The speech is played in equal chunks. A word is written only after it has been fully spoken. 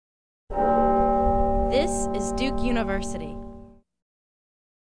This is Duke University.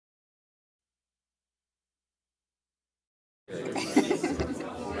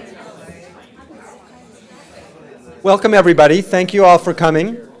 Welcome, everybody. Thank you all for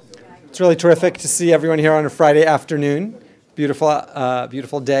coming. It's really terrific to see everyone here on a Friday afternoon.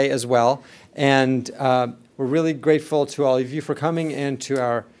 Beautiful day as well. And we're really grateful to all of you for coming and to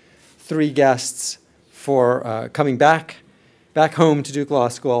our three guests for coming back home to Duke Law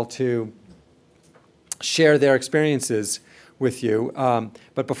School to share their experiences with you.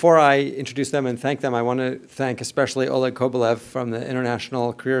 But before I introduce them and thank them, I want to thank especially Oleg Kobylev from the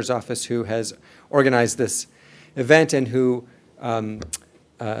International Careers Office, who has organized this event and who,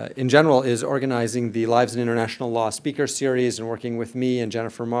 in general, is organizing the Lives in International Law Speaker Series and working with me and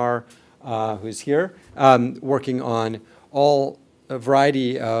Jennifer Marr, who's here, working on a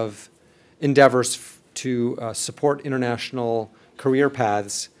variety of endeavors to support international career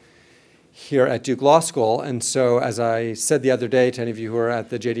paths here at Duke Law School. And so, as I said the other day to any of you who are at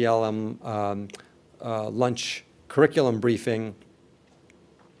the JD-LLM lunch curriculum briefing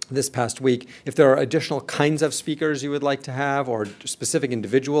this past week, if there are additional kinds of speakers you would like to have or specific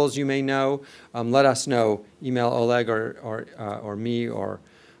individuals you may know, let us know. Email Oleg or me or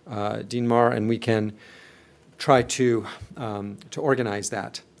Dean Marr, and we can try to organize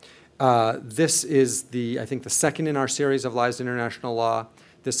that. This is I think the second in our series of Lives in International Law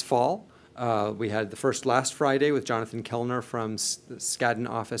this fall. We had the first last Friday with Jonathan Kellner from the Skadden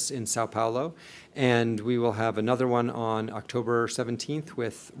office in Sao Paulo, and we will have another one on October 17th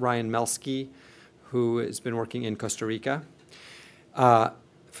with Ryan Melsky, who has been working in Costa Rica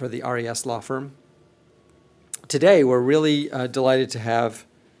for the RES law firm. Today, we're really delighted to have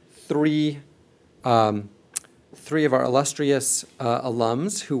three of our illustrious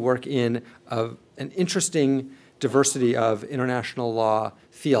alums who work in an interesting diversity of international law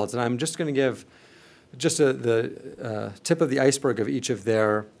fields. And I'm just going to give just the tip of the iceberg of each of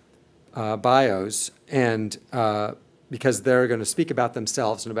their bios, and because they're going to speak about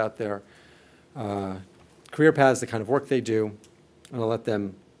themselves and about their career paths, the kind of work they do, and I'll let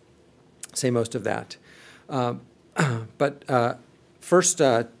them say most of that. But first,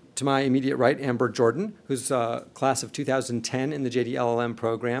 to my immediate right, Amber Jordan, who's class of 2010 in the JD-LLM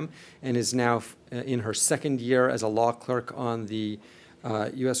program and is now in her second year as a law clerk on the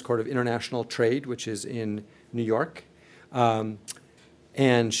U.S. Court of International Trade, which is in New York. And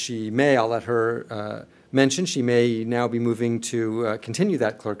I'll let her mention, she may now be moving to continue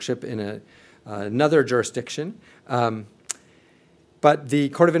that clerkship in another jurisdiction. But the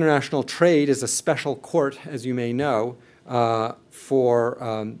Court of International Trade is a special court, as you may know,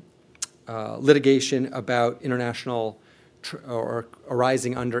 for litigation about international or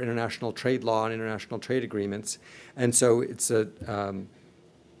arising under international trade law and international trade agreements. And so it's an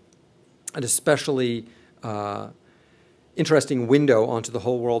especially interesting window onto the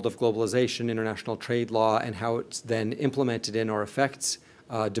whole world of globalization, international trade law, and how it's then implemented in or affects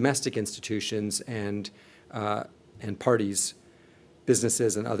domestic institutions and parties,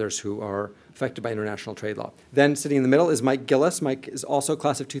 businesses, and others who are affected by international trade law. Then sitting in the middle is Mike Gilles. Mike is also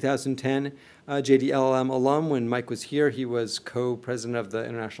class of 2010 JD-LLM alum. When Mike was here, he was co-president of the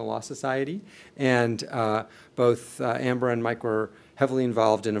International Law Society. And both Amber and Mike were heavily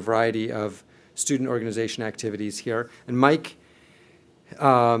involved in a variety of student organization activities here. And Mike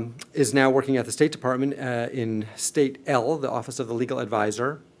is now working at the State Department in State L, the Office of the Legal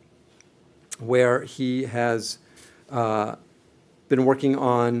Advisor, where he has been working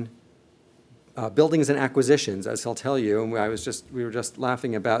on buildings and acquisitions, as he'll tell you. And we were just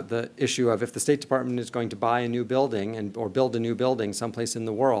laughing about the issue of if the State Department is going to buy a new building or build a new building someplace in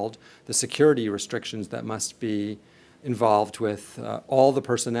the world, the security restrictions that must be involved with all the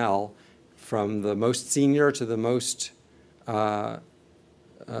personnel, from the most senior to the most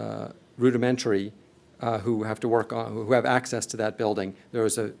rudimentary, who have to work on, who have access to that building. There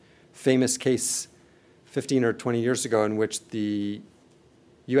was a famous case 15 or 20 years ago in which the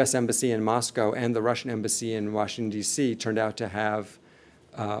U.S. Embassy in Moscow and the Russian Embassy in Washington, D.C. turned out to have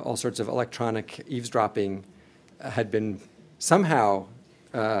all sorts of electronic eavesdropping had been somehow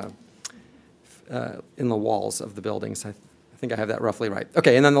in the walls of the buildings. I think I have that roughly right.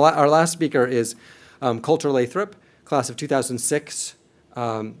 Okay, and then our last speaker is Coalter Lathrop, class of 2006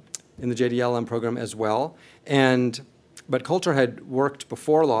 in the JD-LLM program as well. But Coalter had worked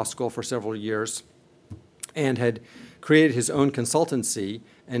before law school for several years and had created his own consultancy,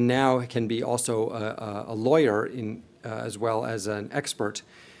 and now can be also a lawyer as well as an expert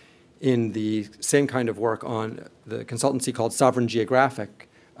in the same kind of work on the consultancy called Sovereign Geographic,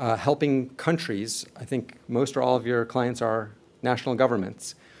 helping countries. I think most or all of your clients are national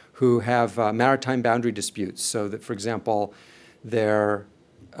governments who have maritime boundary disputes. So that, for example, their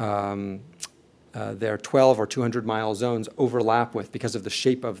 12 or 200-mile zones overlap with, because of the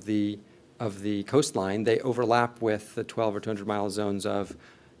shape of the coastline, they overlap with the 12 or 200-mile zones of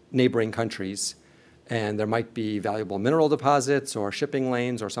neighboring countries. And there might be valuable mineral deposits or shipping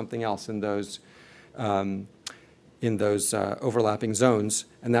lanes or something else in those overlapping zones,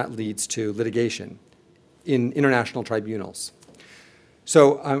 and that leads to litigation in international tribunals.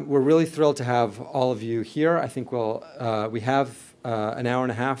 So we're really thrilled to have all of you here. I think we have an hour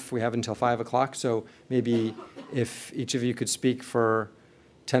and a half. We have until 5 o'clock, so maybe if each of you could speak for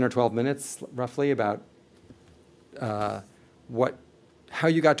 10 or 12 minutes, roughly, about how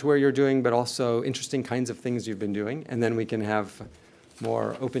you got to where you're doing, but also interesting kinds of things you've been doing, and then we can have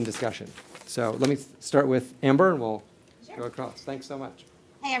more open discussion. So let me start with Amber, and we'll go across. Thanks so much.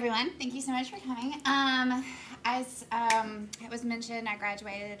 Hey everyone, thank you so much for coming. As it was mentioned,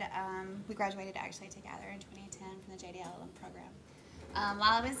 we graduated actually together in 2010 from the JD-LLM program.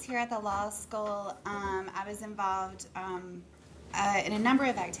 While I was here at the law school, I was involved in a number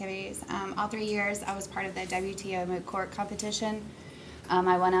of activities. All 3 years I was part of the WTO moot court competition.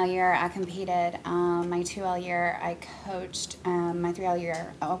 My 1L year I competed, my 2L year I coached, my 3L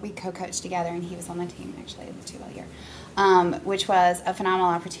year we co-coached together, and he was on the team actually the 2L year. Which was a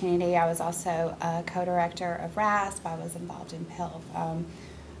phenomenal opportunity. I was also a co-director of RASP. I was involved in PILV,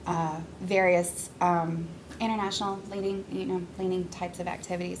 various international leading types of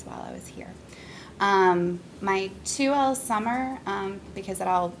activities while I was here. My 2L summer, because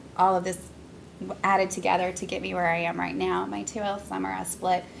all of this added together to get me where I am right now, my 2L summer I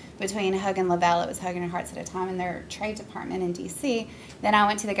split between Hoag and Lavelle. It was Hoag and Hartz at a time in their trade department in D.C. Then I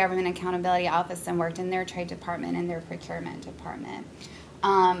went to the Government Accountability Office and worked in their trade department and their procurement department.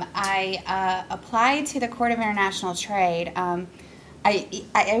 I applied to the Court of International Trade. I am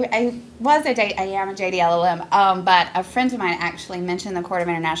a JD-LLM, but a friend of mine actually mentioned the Court of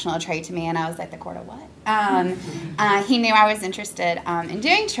International Trade to me, and I was like, the Court of what? He knew I was interested in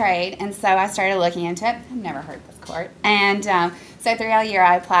doing trade, and so I started looking into it. I've never heard of this court. And so 3L year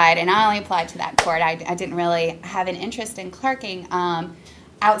I applied, and I only applied to that court. I didn't really have an interest in clerking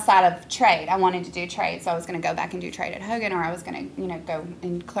outside of trade. I wanted to do trade, so I was going to go back and do trade at Hogan, or I was going to go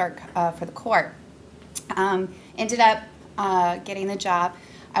and clerk for the court. Ended up getting the job.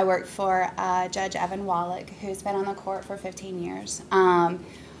 I worked for Judge Evan Wallach, who's been on the court for 15 years.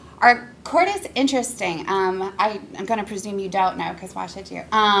 Our court is interesting. I'm going to presume you don't know, because why should you?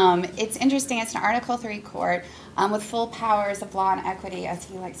 It's interesting. It's an Article III court with full powers of law and equity, as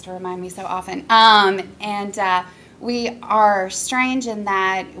he likes to remind me so often. We are strange in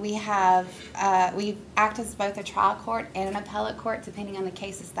that we act as both a trial court and an appellate court, depending on the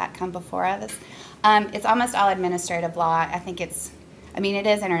cases that come before us. It's almost all administrative law. It is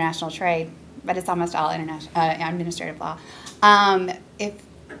international trade, but it's almost all administrative law. If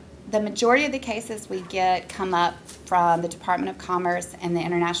the majority of the cases we get come up from the Department of Commerce and the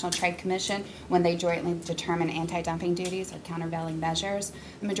International Trade Commission when they jointly determine anti-dumping duties or countervailing measures.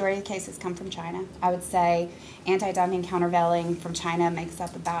 The majority of the cases come from China. I would say anti-dumping countervailing from China makes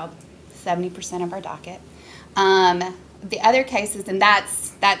up about 70% of our docket. The other cases, and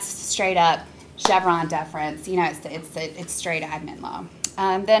that's straight up Chevron deference. It's straight admin law.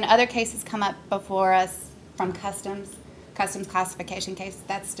 Then other cases come up before us from customs classification cases.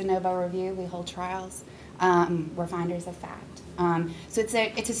 That's de novo review. We hold trials. We're finders of fact. So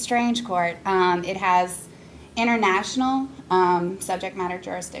it's a strange court. It has international subject matter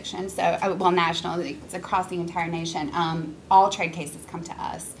jurisdiction. So national. It's across the entire nation. All trade cases come to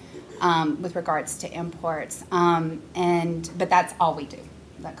us with regards to imports, but that's all we do.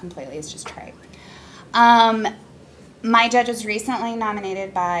 That completely is just trade. My judge was recently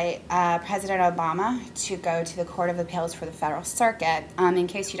nominated by President Obama to go to the Court of Appeals for the Federal Circuit. In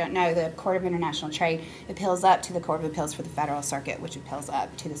case you don't know, the Court of International Trade appeals up to the Court of Appeals for the Federal Circuit, which appeals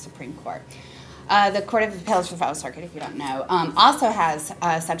up to the Supreme Court. The Court of Appeals for the Federal Circuit, if you don't know, also has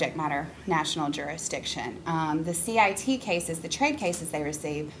subject matter national jurisdiction. The CIT cases, the trade cases they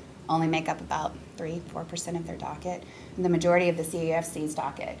receive, only make up about 3-4% of their docket. And the majority of the CEFC's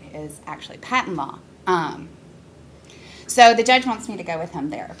docket is actually patent law. So the judge wants me to go with him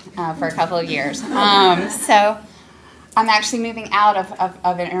there for a couple of years. So I'm actually moving out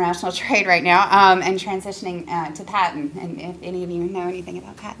of international trade right now and transitioning to patent. And if any of you know anything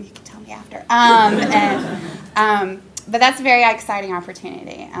about patent, you can tell me after. But that's a very exciting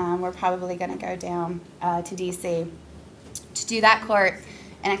opportunity. We're probably going to go down to D.C. to do that court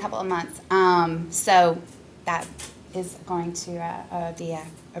in a couple of months. So that is going to be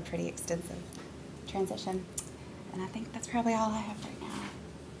a pretty extensive transition. And I think that's probably all I have right now.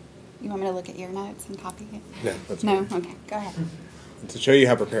 You want me to look at your notes and copy it? No, that's No? fine. Okay, go ahead. To show you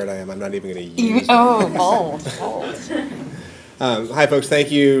how prepared I am, I'm not even going to use Oh, bold. Hi, folks. Thank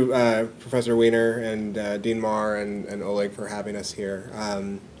you, Professor Weiner and Dean Marr and Oleg for having us here.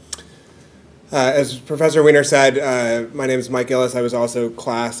 As Professor Weiner said, my name is Mike Gilles. I was also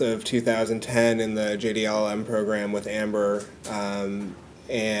class of 2010 in the JD-LLM program with Amber.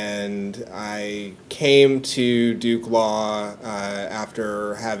 And I came to Duke Law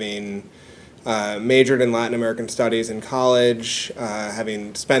after having majored in Latin American studies in college,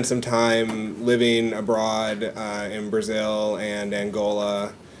 having spent some time living abroad in Brazil and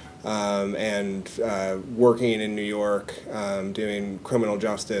Angola, and working in New York, doing criminal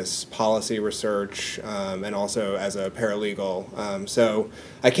justice policy research, and also as a paralegal. So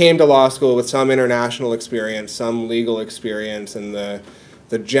I came to law school with some international experience, some legal experience, and the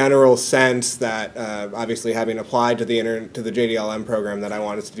general sense that, obviously having applied to the JD-LLM program, that I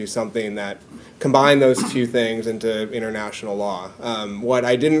wanted to do something that combined those two things into international law. What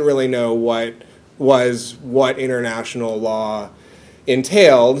I didn't really know what international law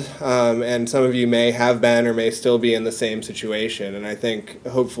entailed, and some of you may have been or may still be in the same situation. And I think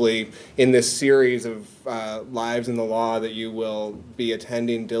hopefully in this series of Lives in the Law that you will be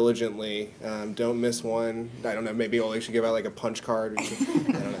attending diligently, don't miss one. I don't know, maybe Oli should give out like a punch card. I don't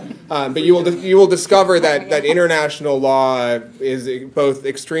know. But you will discover that international law is both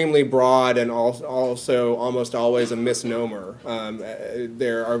extremely broad and also almost always a misnomer.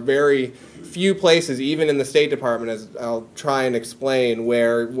 There are very few places, even in the State Department, as I'll try and explain,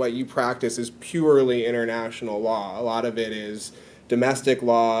 where what you practice is purely international law. A lot of it is domestic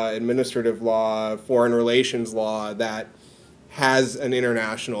law, administrative law, foreign relations law that has an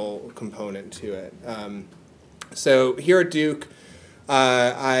international component to it. So here at Duke,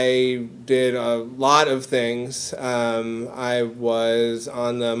 I did a lot of things. I was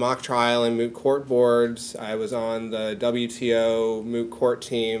on the mock trial and moot court boards. I was on the WTO moot court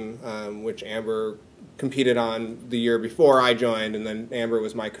team, which Amber competed on the year before I joined, and then Amber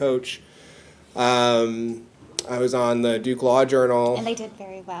was my coach. I was on the Duke Law Journal. And they did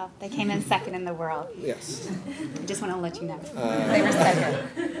very well. They came in second in the world. Yes. I just want to let you know. They were so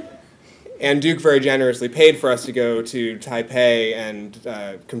good. And Duke very generously paid for us to go to Taipei and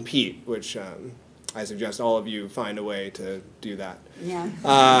compete, which I suggest all of you find a way to do that. Yeah.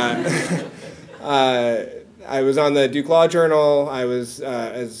 I was on the Duke Law Journal. I was,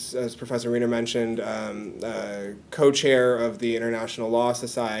 as Professor Weiner mentioned, co-chair of the International Law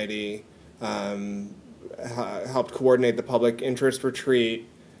Society, helped coordinate the public interest retreat,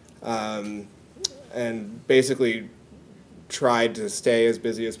 and basically tried to stay as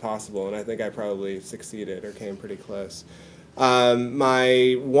busy as possible, and I think I probably succeeded or came pretty close.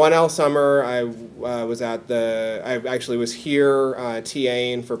 My 1L summer, I actually was here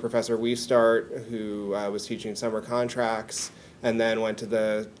TAing for Professor Wiestart, who was teaching summer contracts, and then went to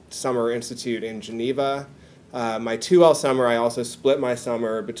the Summer Institute in Geneva. My 2L summer, I also split my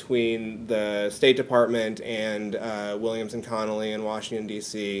summer between the State Department and Williams and Connolly in Washington,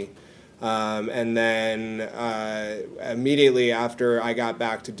 D.C., and then immediately after I got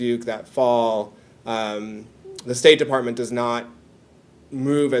back to Duke that fall, the State Department does not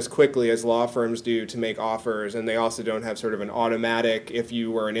move as quickly as law firms do to make offers, and they also don't have sort of an automatic, if you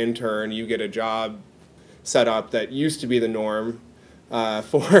were an intern, you get a job set up that used to be the norm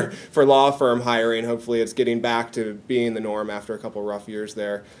for law firm hiring. Hopefully it's getting back to being the norm after a couple rough years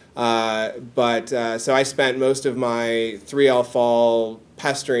there. So I spent most of my 3L fall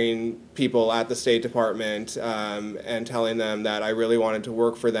pestering people at the State Department and telling them that I really wanted to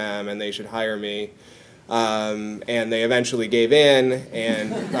work for them and they should hire me. And they eventually gave in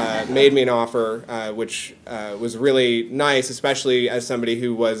and made me an offer, which was really nice, especially as somebody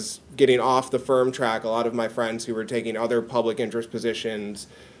who was getting off the firm track. A lot of my friends who were taking other public interest positions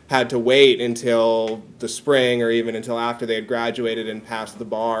had to wait until the spring or even until after they had graduated and passed the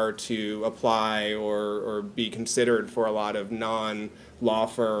bar to apply or be considered for a lot of non-law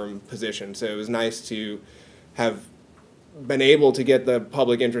firm positions. So it was nice to have been able to get the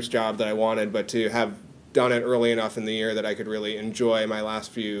public interest job that I wanted, but to have done it early enough in the year that I could really enjoy my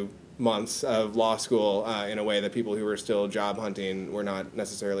last few months of law school in a way that people who were still job hunting were not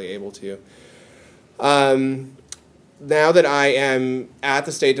necessarily able to. Now that I am at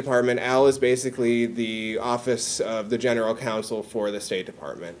the State Department, Al is basically the office of the General Counsel for the State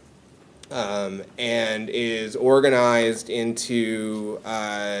Department, and is organized into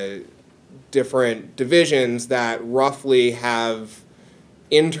different divisions that roughly have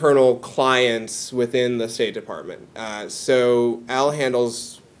internal clients within the State Department. So Al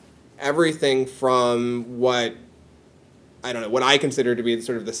handles everything from what I don't know, what I consider to be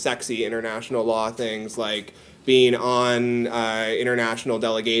sort of the sexy international law things, like being on international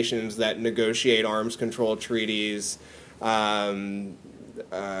delegations that negotiate arms control treaties, you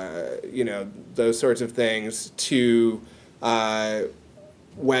know, those sorts of things, to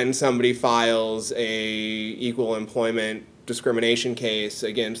when somebody files a equal employment discrimination case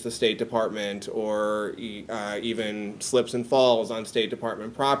against the State Department, or even slips and falls on State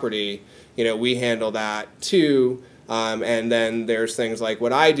Department property, you know, we handle that too. And then there's things like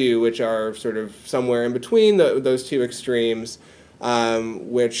what I do, which are sort of somewhere in between those two extremes,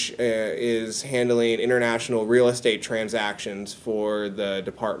 which is handling international real estate transactions for the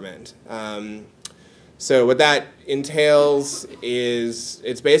department. So what that entails is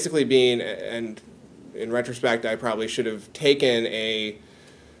it's basically being, and in retrospect I probably should have taken a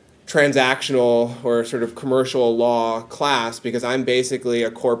transactional or sort of commercial law class, because I'm basically a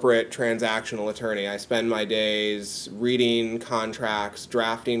corporate transactional attorney. I spend my days reading contracts,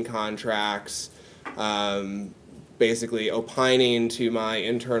 drafting contracts, basically opining to my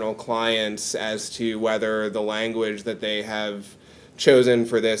internal clients as to whether the language that they have chosen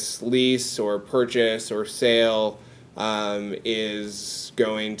for this lease or purchase or sale is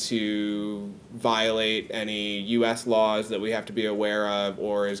going to violate any U.S. laws that we have to be aware of,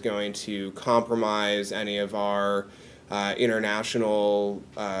 or is going to compromise any of our international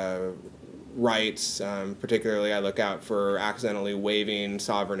rights. Particularly, I look out for accidentally waiving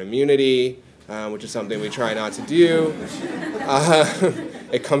sovereign immunity, which is something we try not to do.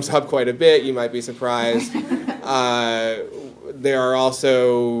 It comes up quite a bit, you might be surprised. There are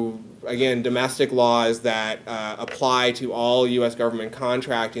also, again, domestic laws that apply to all U.S. government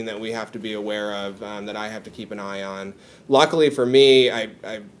contracting that we have to be aware of, that I have to keep an eye on. Luckily for me,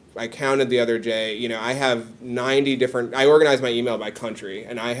 I counted the other day, you know, I have 90 different, I organize my email by country,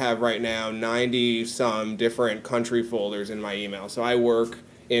 and I have right now 90-some different country folders in my email. So I work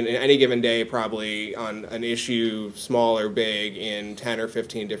in any given day probably on an issue, small or big, in 10 or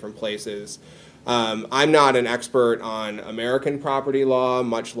 15 different places. I'm not an expert on American property law,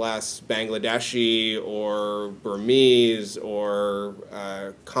 much less Bangladeshi or Burmese or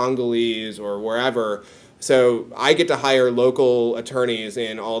Congolese or wherever. So I get to hire local attorneys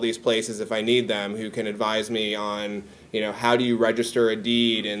in all these places if I need them, who can advise me on, you know, how do you register a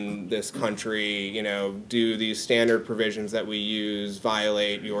deed in this country? You know, do these standard provisions that we use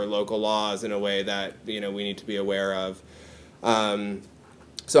violate your local laws in a way that, you know, we need to be aware of?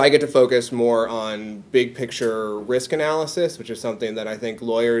 So I get to focus more on big picture risk analysis, which is something that I think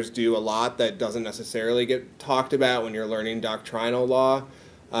lawyers do a lot that doesn't necessarily get talked about when you're learning doctrinal law,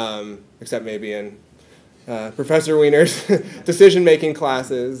 except maybe in Professor Wiener's decision-making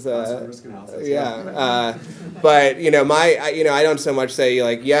classes. Risk analysis. Yeah, but you know, I don't so much say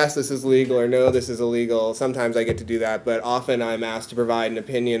like, yes, this is legal, or no, this is illegal. Sometimes I get to do that, but often I'm asked to provide an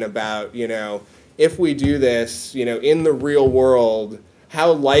opinion about, you know, if we do this, you know, in the real world, how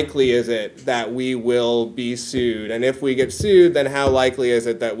likely is it that we will be sued? And if we get sued, then how likely is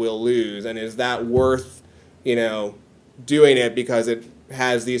it that we'll lose? And is that worth, you know, doing it because it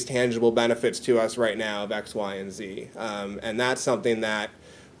has these tangible benefits to us right now of X, Y, and Z? And that's something that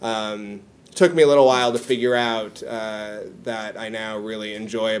took me a little while to figure out, that I now really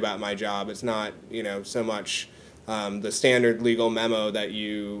enjoy about my job. It's not, you know, so much the standard legal memo that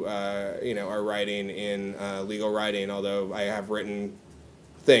you, you know, are writing in legal writing, although I have written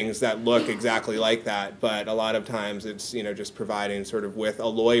things that look exactly like that, but a lot of times it's, you know, just providing sort of with a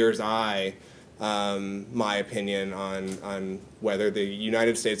lawyer's eye my opinion on whether the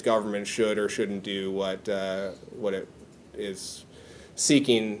United States government should or shouldn't do what it is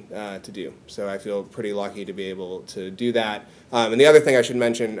seeking to do. So I feel pretty lucky to be able to do that. And the other thing I should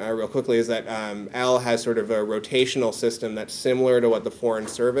mention real quickly is that Al has sort of a rotational system that's similar to what the Foreign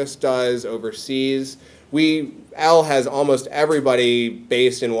Service does overseas. Al has almost everybody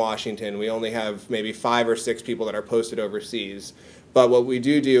based in Washington. We only have maybe 5 or 6 people that are posted overseas. But what we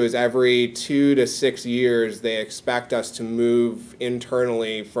do is every 2 to 6 years, they expect us to move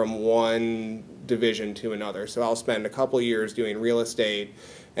internally from one division to another. So I'll spend a couple years doing real estate,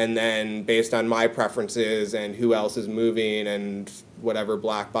 and then based on my preferences and who else is moving and whatever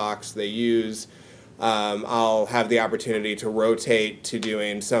black box they use, I'll have the opportunity to rotate to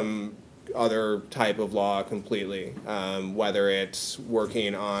doing some other type of law completely, whether it's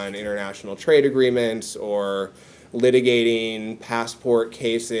working on international trade agreements or litigating passport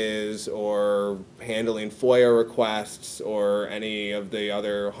cases or handling FOIA requests or any of the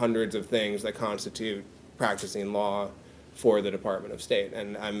other hundreds of things that constitute practicing law for the Department of State.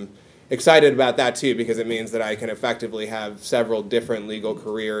 And I'm excited about that too, because it means that I can effectively have several different legal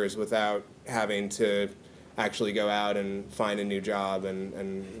careers without having to actually go out and find a new job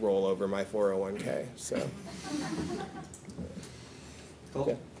and roll over my 401k. So. Cool.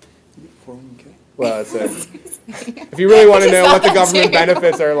 Yeah. 401k? Well, it's if you really want to know what the government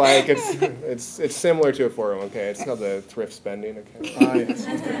benefits are like, it's similar to a 401k. It's called the thrift spending account. Yes.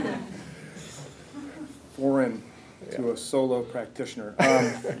 Okay. Foreign to a solo practitioner.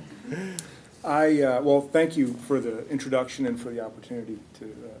 Well, thank you for the introduction and for the opportunity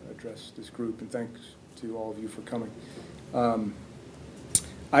to address this group, and thanks to all of you for coming.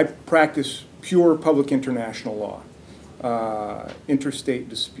 I practice pure public international law. Interstate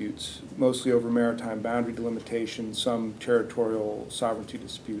disputes, mostly over maritime boundary delimitation, some territorial sovereignty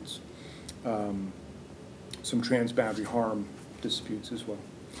disputes, some transboundary harm disputes as well.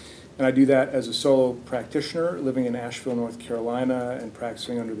 And I do that as a solo practitioner living in Asheville, North Carolina, and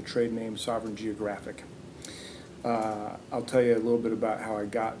practicing under the trade name Sovereign Geographic. I'll tell you a little bit about how I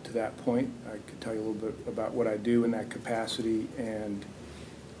got to that point. I could tell you a little bit about what I do in that capacity, and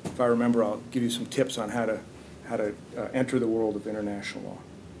if I remember, I'll give you some tips on how to enter the world of international law.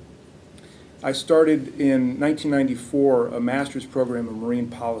 I started in 1994 a master's program in marine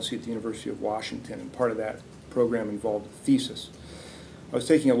policy at the University of Washington, and part of that program involved a thesis. I was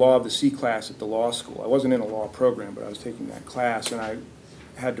taking a law of the sea class at the law school. I wasn't in a law program, but I was taking that class, and I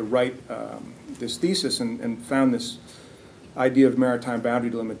had to write this thesis and found this idea of maritime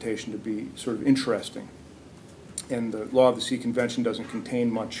boundary delimitation to be sort of interesting. And the Law of the Sea Convention doesn't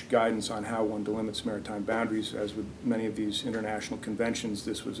contain much guidance on how one delimits maritime boundaries. As with many of these international conventions,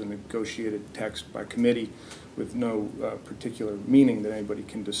 this was a negotiated text by committee with no particular meaning that anybody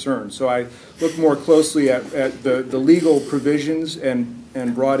can discern. So I looked more closely at the legal provisions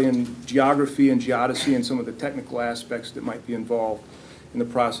and brought in geography and geodesy and some of the technical aspects that might be involved in the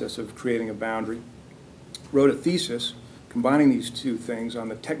process of creating a boundary. Wrote a thesis combining these two things on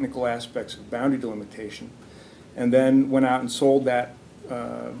the technical aspects of boundary delimitation, and then went out and sold that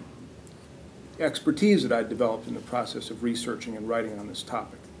expertise that I developed in the process of researching and writing on this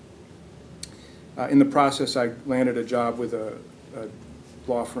topic. In the process, I landed a job with a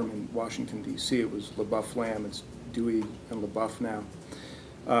law firm in Washington, D.C. It was LaBeouf Lamb. It's Dewey and LaBeouf now.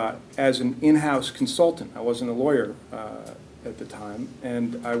 As an in-house consultant, I wasn't a lawyer at the time,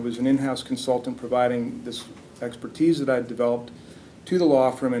 and I was an in-house consultant providing this expertise that I'd developed to the law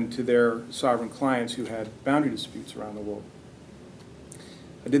firm and to their sovereign clients who had boundary disputes around the world.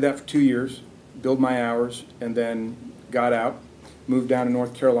 I did that for 2 years, billed my hours, and then got out, moved down to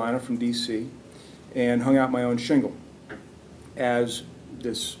North Carolina from D.C., and hung out my own shingle as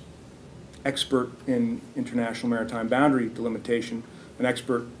this expert in international maritime boundary delimitation, an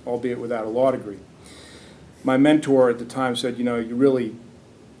expert, albeit without a law degree. My mentor at the time said, you know, you really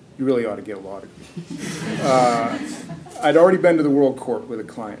ought to get a law degree. I'd already been to the World Court with a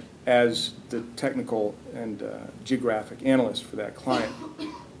client as the technical and geographic analyst for that client.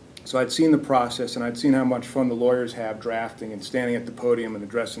 So I'd seen the process, and I'd seen how much fun the lawyers have drafting and standing at the podium and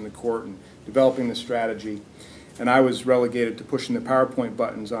addressing the court and developing the strategy. And I was relegated to pushing the PowerPoint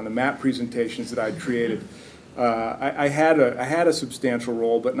buttons on the map presentations that I'd created. I had a substantial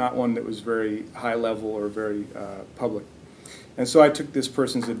role, but not one that was very high level or very public. And so I took this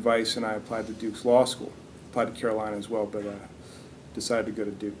person's advice and I applied to Duke's Law School. Applied to Carolina as well, but decided to go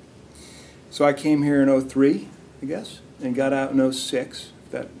to Duke. So I came here in '03, I guess, and got out in '06.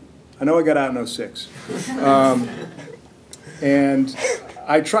 I know I got out in '06. And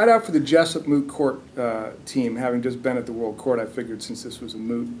I tried out for the Jessup Moot Court team, having just been at the World Court. I figured since this was a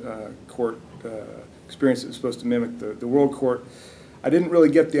moot court experience that was supposed to mimic the World Court, I didn't really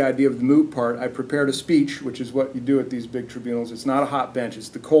get the idea of the moot part. I prepared a speech, which is what you do at these big tribunals. It's not a hot bench. It's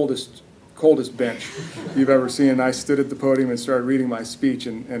the coldest bench you've ever seen. And I stood at the podium and started reading my speech,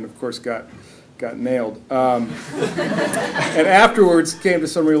 and of course got nailed. And afterwards came to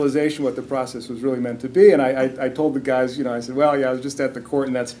some realization what the process was really meant to be. And I told the guys, you know, I said, well, yeah, I was just at the court,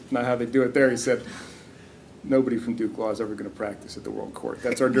 and that's not how they do it there. He said, nobody from Duke Law is ever going to practice at the World Court.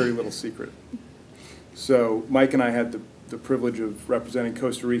 That's our dirty little secret. So Mike and I had the privilege of representing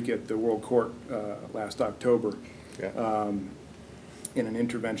Costa Rica at the World Court last October. Yeah. In an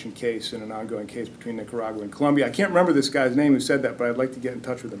intervention case, in an ongoing case between Nicaragua and Colombia. I can't remember this guy's name who said that, but I'd like to get in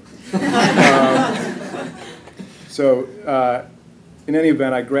touch with him. In any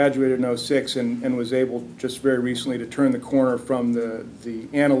event, I graduated in '06 and was able just very recently to turn the corner from the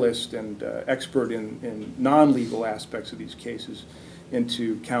analyst and expert in non-legal aspects of these cases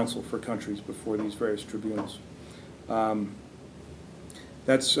into counsel for countries before these various tribunals.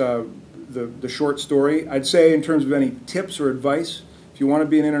 That's the short story. I'd say in terms of any tips or advice, if you want to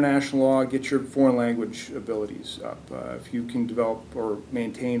be in international law, get your foreign language abilities up. If you can develop or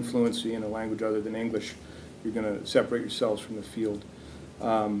maintain fluency in a language other than English, You're going to separate yourselves from the field.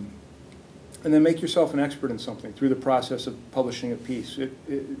 And then make yourself an expert in something through the process of publishing a piece.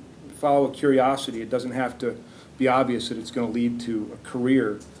 Follow a curiosity. It doesn't have to be obvious that it's going to lead to a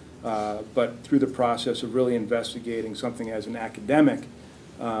career, but through the process of really investigating something as an academic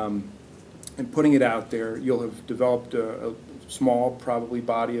and putting it out there, you'll have developed a small, probably,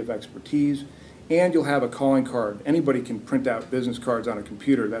 body of expertise, and you'll have a calling card. Anybody can print out business cards on a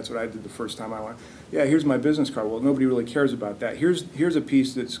computer. That's what I did the first time I went. Yeah, here's my business card. Well, nobody really cares about that. Here's a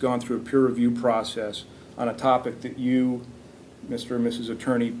piece that's gone through a peer review process on a topic that you, Mr. and Mrs.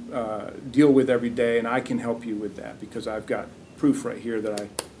 Attorney, deal with every day, and I can help you with that because I've got proof right here that I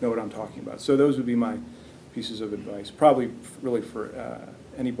know what I'm talking about. So those would be my pieces of advice, probably really for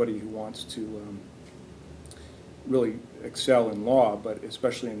anybody who wants to really excel in law, but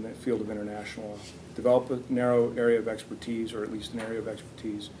especially in the field of international law. Develop a narrow area of expertise, or at least an area of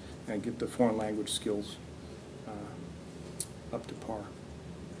expertise, and get the foreign language skills up to par.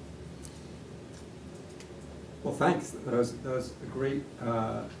 Well, thanks. That was a great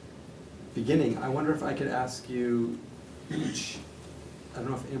beginning. I wonder if I could ask you each, I don't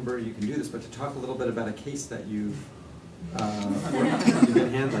know if, Amber, you can do this, but to talk a little bit about a case that you've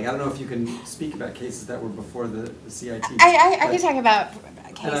been handling. I don't know if you can speak about cases that were before the CIT. I can talk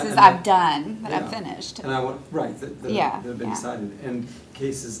about cases I've done that I've finished. And I want, right, that have been decided. And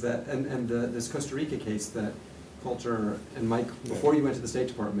cases that, this Costa Rica case that Coalter and Mike, before you went to the State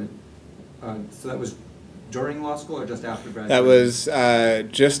Department, so that was during law school or just after graduation? That was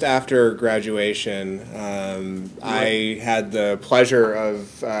just after graduation. I had the pleasure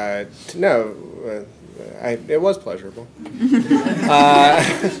of, it was pleasurable.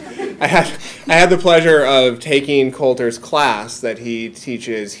 I had the pleasure of taking Coalter's class that he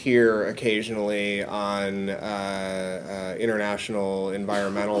teaches here occasionally on international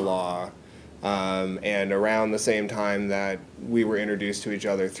environmental law. And around the same time that we were introduced to each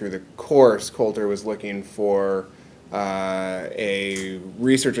other through the course, Coalter was looking for a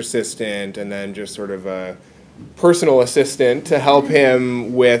research assistant and then just sort of a personal assistant to help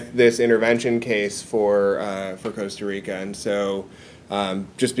him with this intervention case for Costa Rica. And so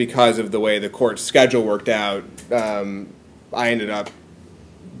just because of the way the court's schedule worked out, I ended up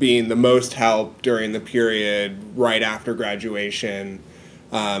being the most help during the period right after graduation.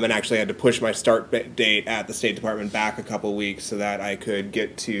 And actually had to push my start date at the State Department back a couple weeks so that I could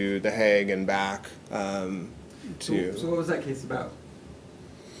get to The Hague and back to... So what was that case about?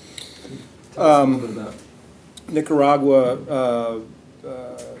 Tell us a little bit about. Nicaragua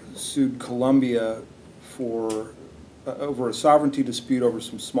sued Colombia for over a sovereignty dispute over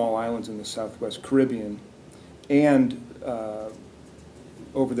some small islands in the Southwest Caribbean and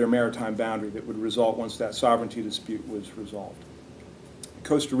over their maritime boundary that would result once that sovereignty dispute was resolved.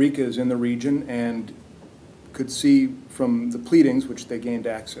 Costa Rica is in the region and could see from the pleadings, which they gained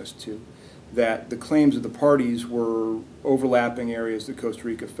access to, that the claims of the parties were overlapping areas that Costa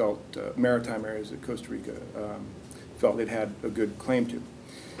Rica felt, maritime areas that Costa Rica felt it had a good claim to.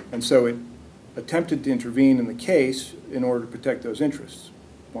 And so it attempted to intervene in the case in order to protect those interests.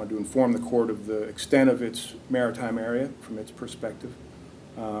 It wanted to inform the court of the extent of its maritime area from its perspective.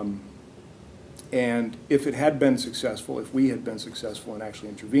 And if it had been successful, if we had been successful in actually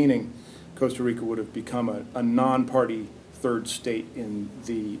intervening, Costa Rica would have become a non-party third state in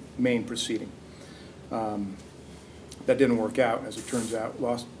the main proceeding. That didn't work out, as it turns out.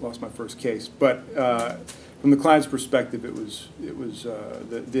 Lost my first case. But from the client's perspective,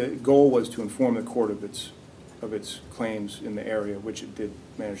 the goal was to inform the court of its claims in the area, which it did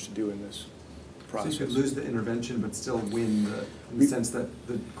manage to do in this process. So you could lose the intervention but still win in the sense that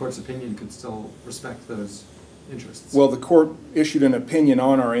the court's opinion could still respect those interests. Well, the court issued an opinion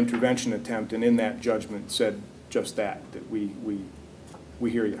on our intervention attempt, and in that judgment said just that we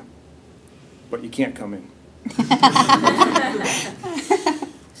hear you, but you can't come in.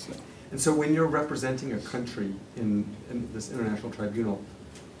 And so when you're representing a country in this international tribunal,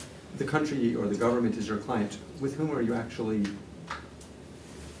 the country or the government is your client. With whom are you actually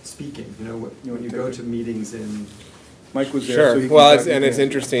speaking? You know, when you go to meetings in... Mike was there. Sure. So well, it's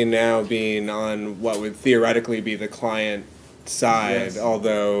interesting now being on what would theoretically be the client side,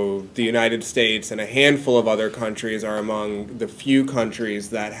 although the United States and a handful of other countries are among the few countries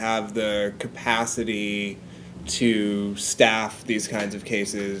that have the capacity to staff these kinds of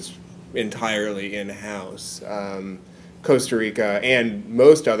cases entirely in-house. Costa Rica and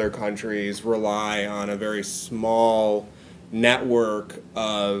most other countries rely on a very small network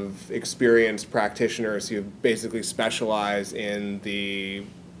of experienced practitioners who basically specialize in the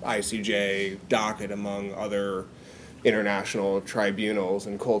ICJ docket among other international tribunals,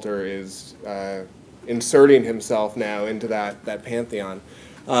 and Coalter is inserting himself now into that pantheon.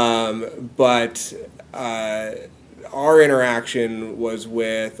 But our interaction was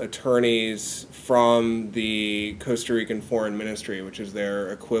with attorneys from the Costa Rican Foreign Ministry, which is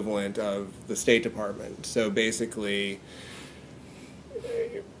their equivalent of the State Department. So basically,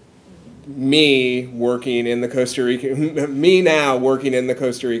 me now working in the Costa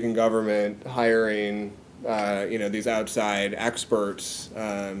Rican government, hiring these outside experts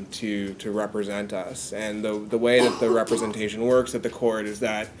to represent us. And the way that the representation works at the court is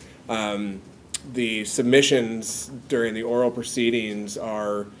that the submissions during the oral proceedings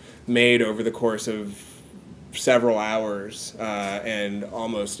are made over the course of several hours and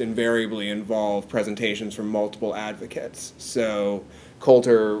almost invariably involve presentations from multiple advocates. So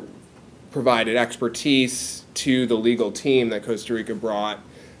Coalter provided expertise to the legal team that Costa Rica brought,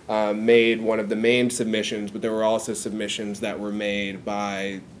 made one of the main submissions, but there were also submissions that were made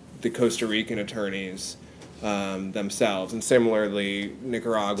by the Costa Rican attorneys themselves. And similarly,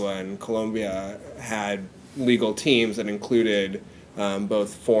 Nicaragua and Colombia had legal teams that included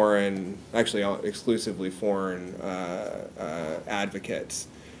both foreign, actually exclusively foreign advocates.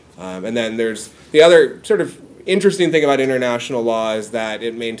 And then there's the other sort of interesting thing about international law is that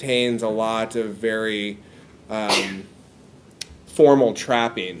it maintains a lot of very formal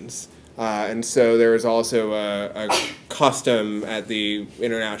trappings. And so there is also a custom at the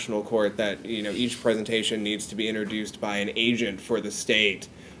international court that each presentation needs to be introduced by an agent for the state.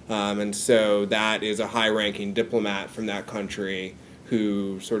 And so that is a high-ranking diplomat from that country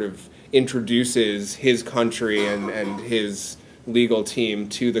who sort of introduces his country and his legal team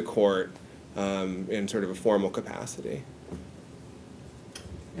to the court in sort of a formal capacity.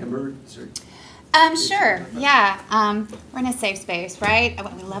 Amber, sorry. Sure, yeah. We're in a safe space, right? Oh,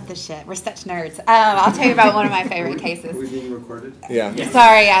 we love this shit. We're such nerds. I'll tell you about one of my favorite cases. Are we being recorded? Yeah.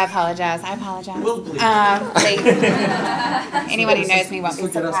 Sorry, I apologize. I apologize. We'll bleep. Anyone who knows me won't be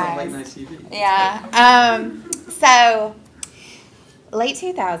Look at us on late surprised. night TV. Yeah. So, late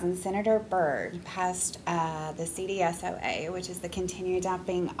 2000s, Senator Byrd passed the CDSOA, which is the Continued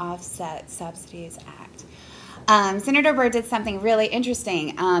Dumping Offset Subsidies Act. Senator Byrd did something really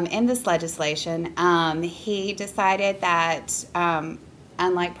interesting in this legislation. He decided that,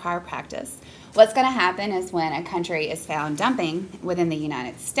 unlike prior practice, what's going to happen is when a country is found dumping within the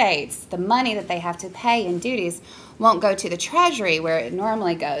United States, the money that they have to pay in duties won't go to the Treasury where it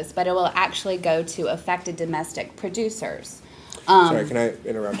normally goes, but it will actually go to affected domestic producers. Sorry, can I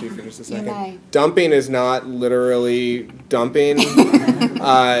interrupt you for just a second? You may. Dumping is not literally dumping.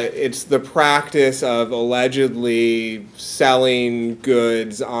 It's the practice of allegedly selling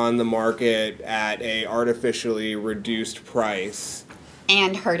goods on the market at a artificially reduced price.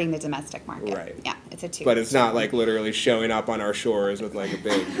 And hurting the domestic market. Right. Yeah, it's a two. But it's not like literally showing up on our shores with like a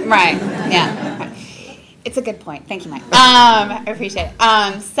big... Right, yeah. Right. It's a good point. Thank you, Mike. I appreciate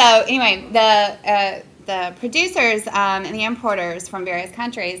it. So anyway, the producers and the importers from various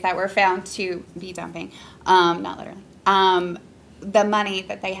countries that were found to be dumping, not literally, the money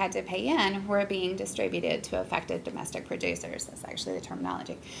that they had to pay in were being distributed to affected domestic producers. That's actually the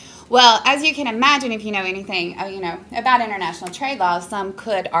terminology. Well, as you can imagine, if you know anything about international trade law, some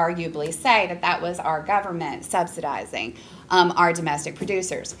could arguably say that that was our government subsidizing our domestic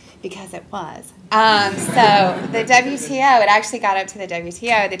producers, because it was. So the WTO, it actually got up to the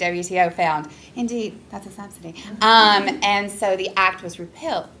WTO. The WTO found, indeed, that's a subsidy. And so the act was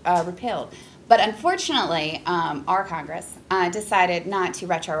repealed. But unfortunately, our Congress decided not to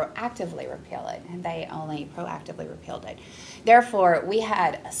retroactively repeal it, and they only proactively repealed it. Therefore, we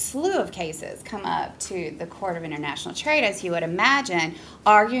had a slew of cases come up to the Court of International Trade, as you would imagine,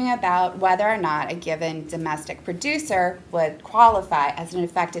 arguing about whether or not a given domestic producer would qualify as an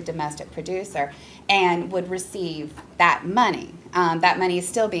affected domestic producer and would receive that money. That money is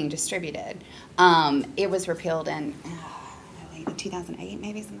still being distributed. It was repealed in 2008,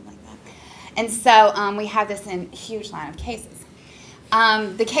 maybe, something like that. And so we have this in a huge line of cases.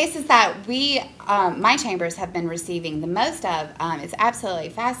 The cases that my chambers have been receiving the most of is absolutely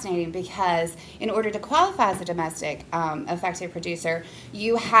fascinating, because in order to qualify as a domestic affected producer,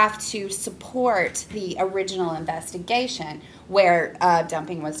 you have to support the original investigation where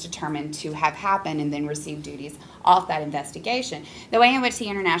dumping was determined to have happened and then receive duties off that investigation. The way in which the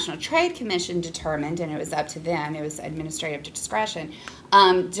International Trade Commission determined, and it was up to them, it was administrative discretion,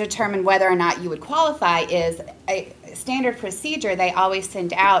 determined whether or not you would qualify is a standard procedure they always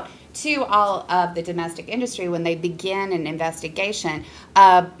send out to all of the domestic industry when they begin an investigation.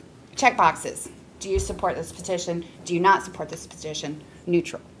 Check boxes. Do you support this petition? Do you not support this petition?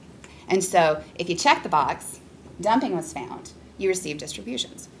 Neutral. And so if you check the box, dumping was found, you receive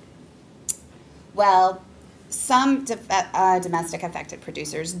distributions. Well, some domestic affected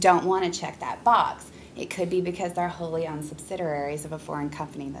producers don't want to check that box. It could be because they're wholly owned subsidiaries of a foreign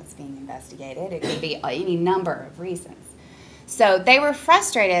company that's being investigated. It could be any number of reasons. So they were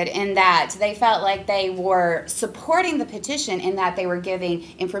frustrated in that they felt like they were supporting the petition in that they were giving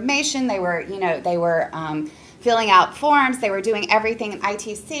information, they were filling out forms, they were doing everything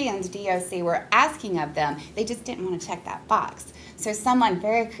ITC and the DOC were asking of them. They just didn't want to check that box. So someone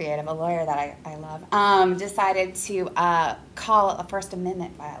very creative, a lawyer that I love, decided to call a First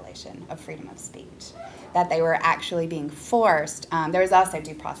Amendment violation of freedom of speech, that they were actually being forced. There was also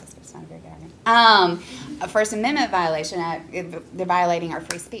due process, but it's not a very good argument. A First Amendment violation, they're violating our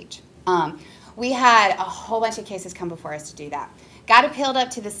free speech. We had a whole bunch of cases come before us to do that. Got appealed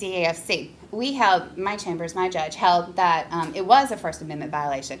up to the CAFC. We held, my chambers, my judge, held that it was a First Amendment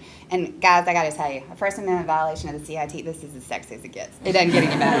violation. And guys, I got to tell you, a First Amendment violation of the CIT, this is as sexy as it gets. It doesn't get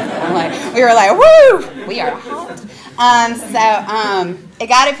any better. We were like, woo, we are hot. It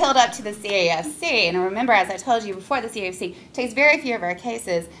got appealed up to the CAFC. And remember, as I told you before, the CAFC takes very few of our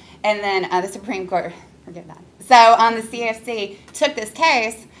cases. And then the Supreme Court, forget that. So the CAFC took this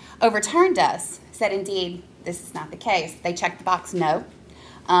case, overturned us, said indeed, this is not the case. They checked the box no,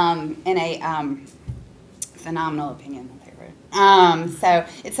 in a phenomenal opinion that they wrote. So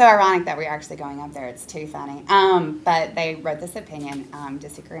it's so ironic that we're actually going up there. It's too funny. But they wrote this opinion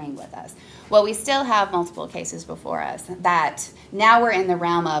disagreeing with us. Well, we still have multiple cases before us that now we're in the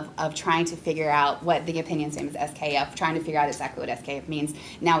realm of trying to figure out what the opinion's name is, SKF, trying to figure out exactly what SKF means.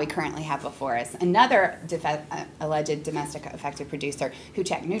 Now we currently have before us another alleged domestic affected producer who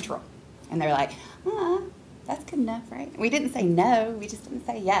checked neutral. And they're like, that's good enough, right? We didn't say no, we just didn't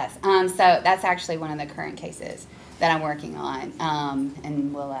say yes. So that's actually one of the current cases that I'm working on,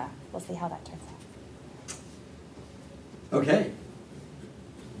 and we'll see how that turns out. Okay.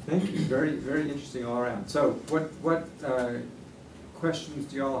 Thank you. Very, very interesting all around. So what questions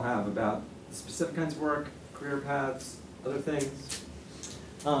do you all have about specific kinds of work, career paths, other things?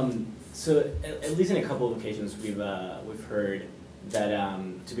 So at least in a couple of occasions we've heard that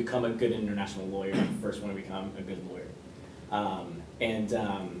to become a good international lawyer, you first want to become a good lawyer.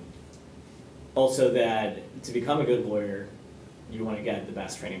 Also that to become a good lawyer, you want to get the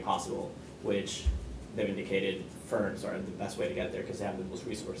best training possible, which they've indicated firms are the best way to get there because they have the most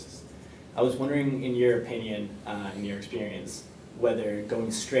resources. I was wondering, in your opinion, in your experience, whether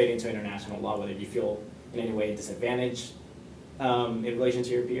going straight into international law, whether you feel in any way disadvantaged in relation to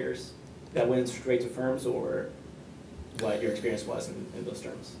your peers that went straight to firms, or what your experience was in those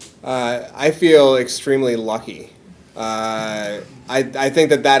terms. I feel extremely lucky. I think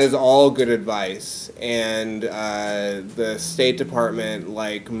that is all good advice, and the State Department,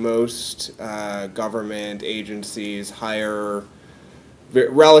 like most government agencies, hire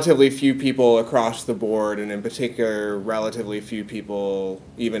relatively few people across the board, and in particular relatively few people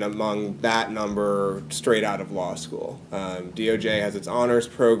even among that number straight out of law school. DOJ has its honors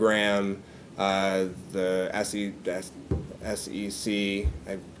program. The SEC,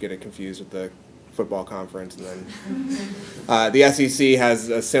 I get it confused with the football conference, and then the SEC has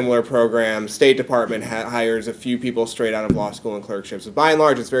a similar program. State Department hires a few people straight out of law school and clerkships. But by and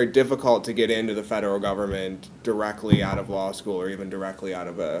large, it's very difficult to get into the federal government directly out of law school or even directly out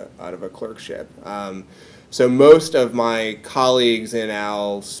of a clerkship. So most of my colleagues in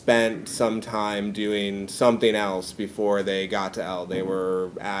L spent some time doing something else before they got to L. They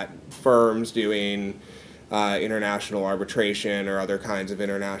were at firms doing international arbitration or other kinds of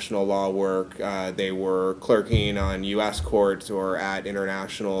international law work. They were clerking on U.S. courts or at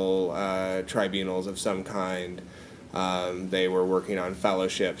international tribunals of some kind. They were working on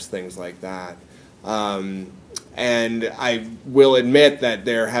fellowships, things like that. And I will admit that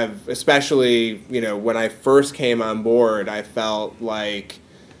there have, especially, when I first came on board, I felt like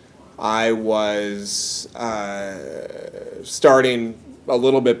I was starting a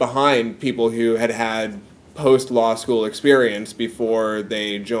little bit behind people who had post-law school experience before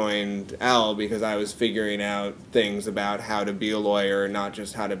they joined L, because I was figuring out things about how to be a lawyer, not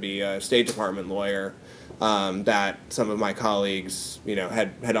just how to be a State Department lawyer. That some of my colleagues,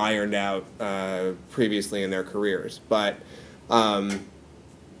 had ironed out previously in their careers. But,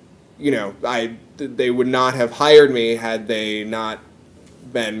 they would not have hired me had they not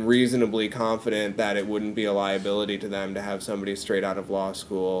been reasonably confident that it wouldn't be a liability to them to have somebody straight out of law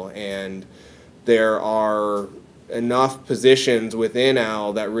school. And there are enough positions within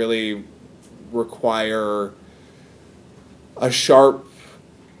L that really require a sharp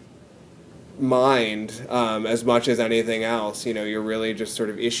mind as much as anything else. You know, you're really just sort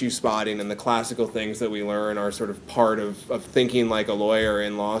of issue spotting, and the classical things that we learn are sort of part of thinking like a lawyer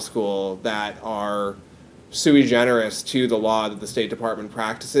in law school that are sui generis to the law that the State Department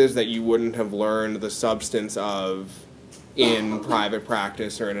practices that you wouldn't have learned the substance of in private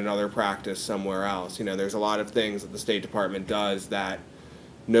practice or in another practice somewhere else. You know, there's a lot of things that the State Department does that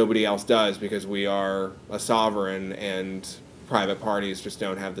nobody else does because we are a sovereign and private parties just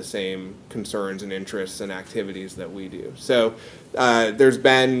don't have the same concerns and interests and activities that we do. So there's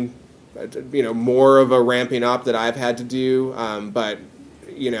been, you know, more of a ramping up that I've had to do, but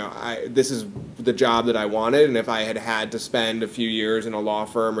you know, this is the job that I wanted, and if I had had to spend a few years in a law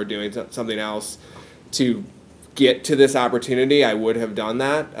firm or doing something else to get to this opportunity, I would have done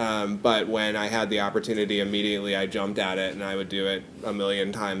that. But when I had the opportunity, immediately I jumped at it, and I would do it a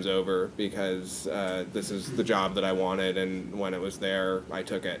million times over because this is the job that I wanted, and when it was there, I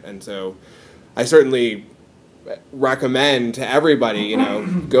took it. And so I certainly recommend to everybody, you know,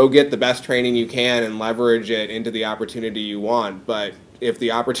 go get the best training you can and leverage it into the opportunity you want. But if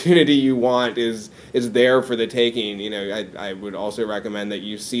the opportunity you want is there for the taking, you know, I would also recommend that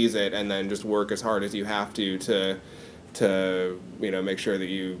you seize it and then just work as hard as you have to you know, make sure that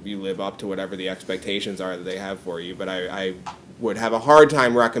you live up to whatever the expectations are that they have for you. But I would have a hard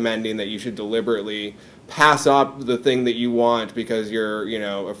time recommending that you should deliberately pass up the thing that you want because you're, you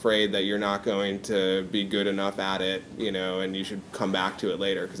know, afraid that you're not going to be good enough at it, you know, and you should come back to it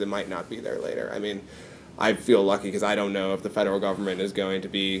later because it might not be there later. I mean, I feel lucky because I don't know if the federal government is going to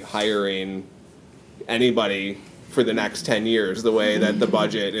be hiring anybody for the next 10 years the way that the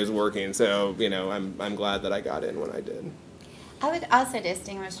budget is working. So, you know, I'm glad that I got in when I did. I would also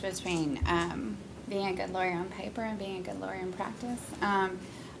distinguish between being a good lawyer on paper and being a good lawyer in practice.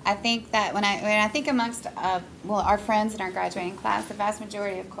 I think that when I think amongst well, our friends in our graduating class, the vast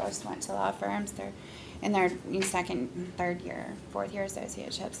majority, of course, went to law firms. They're in their second, third year, fourth year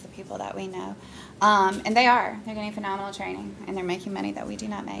associateships, the people that we know. And they're getting phenomenal training, and they're making money that we do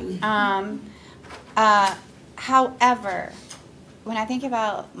not make. However, when I think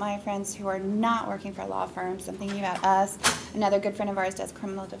about my friends who are not working for law firms, I'm thinking about us. Another good friend of ours does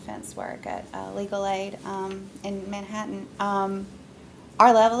criminal defense work at Legal Aid in Manhattan.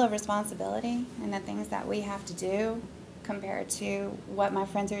 Our level of responsibility and the things that we have to do compared to what my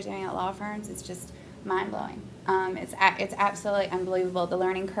friends are doing at law firms is just mind-blowing. It's absolutely unbelievable. The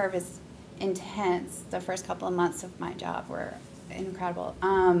learning curve is intense. The first couple of months of my job were incredible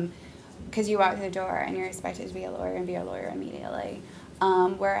because you walk through the door and you're expected to be a lawyer and be a lawyer immediately,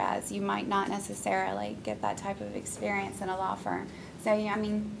 whereas you might not necessarily get that type of experience in a law firm. So, I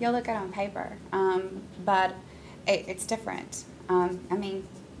mean, you'll look at it on paper, but it's different. I mean,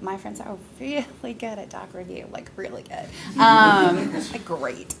 my friends are really good at doc review, like really good, like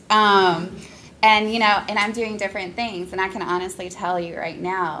great. And, you know, and I'm doing different things, and I can honestly tell you right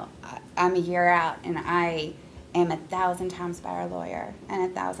now, I'm a year out, and I am 1,000 times better lawyer and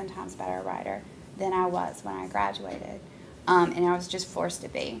 1,000 times better writer than I was when I graduated. And I was just forced to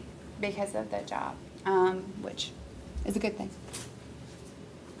be because of the job, which is a good thing.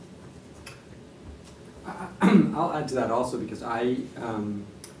 I'll add to that also because when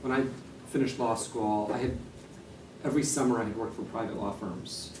I finished law school, every summer I had worked for private law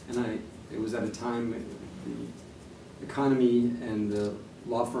firms, and it was at a time the economy and the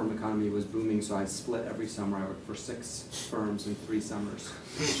law firm economy was booming, so I split every summer. I worked for 6 firms in 3 summers,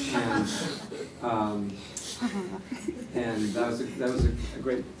 and that was a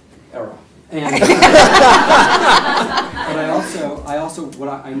great era. And but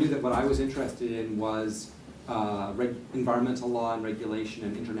I knew that what I was interested in was environmental law and regulation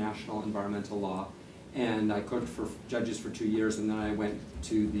and international environmental law. And I clerked for judges for 2 years, and then I went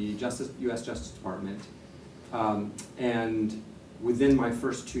to the U.S. Justice Department. And within my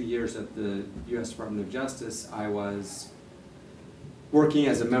first 2 years at the U.S. Department of Justice, I was working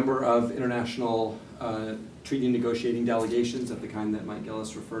as a member of international treaty negotiating delegations of the kind that Mike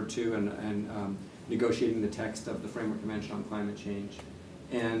Gilles referred to, and negotiating the text of the Framework Convention on Climate Change.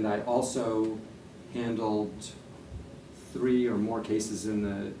 And I also handled 3 or more cases in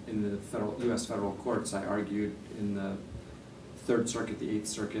the U.S. federal courts. I argued in the 3rd Circuit, the 8th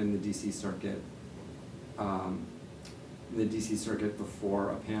Circuit, and the D.C. Circuit. In the D.C. Circuit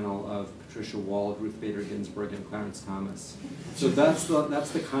before a panel of Patricia Wald, Ruth Bader Ginsburg, and Clarence Thomas. So that's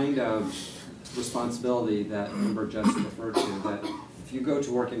the kind of responsibility that Member just referred to. That if you go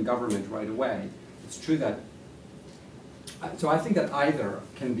to work in government right away, it's true that. So I think that either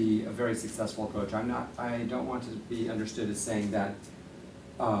can be a very successful approach. I don't want to be understood as saying that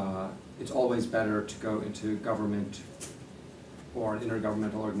it's always better to go into government or an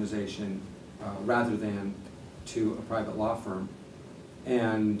intergovernmental organization rather than to a private law firm.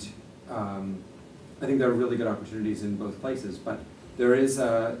 And I think there are really good opportunities in both places, but there is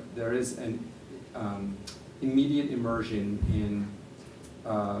an immediate immersion in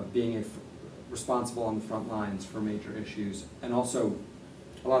being responsible on the front lines for major issues. And also,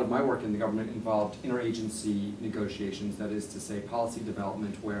 a lot of my work in the government involved interagency negotiations, that is to say policy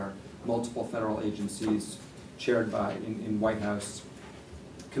development where multiple federal agencies chaired by, in White House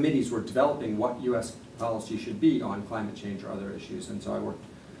committees were developing what U.S. policy should be on climate change or other issues. And so I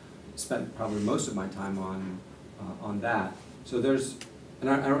spent probably most of my time on that. So there's, and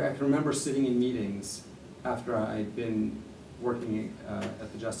I can remember sitting in meetings after I'd been working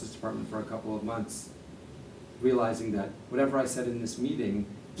at the Justice Department for a couple of months, realizing that whatever I said in this meeting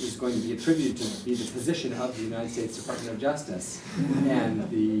is going to be attributed to be the position of the United States Department of Justice, and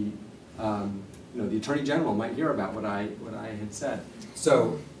the the Attorney General might hear about what I had said.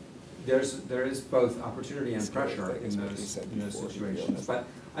 So there is both opportunity and pressure in those situations. But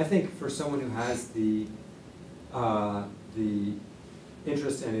I think for someone who has the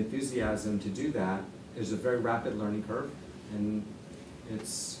interest and enthusiasm to do that, there's a very rapid learning curve, and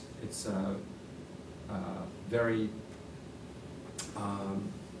it's very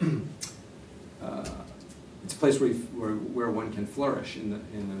it's a place where one can flourish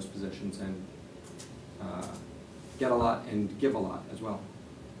in those positions and get a lot and give a lot as well.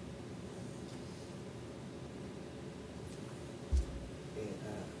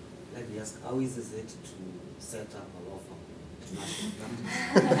 Let me ask, how easy is it to set up a law firm?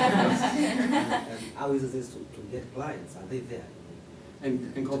 And how easy is it to get clients? Are they there?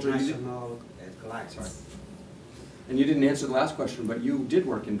 And Coalter, international clients. Sorry. And you didn't answer the last question, but you did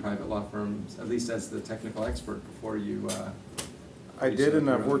work in private law firms, at least as the technical expert, before you. I did, and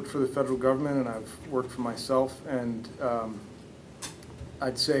I've worked for the federal government, and I've worked for myself, and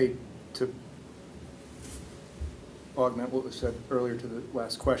I'd say to augment what was said earlier to the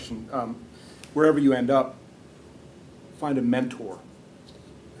last question, wherever you end up, find a mentor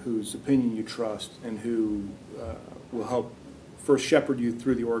whose opinion you trust and who will help first shepherd you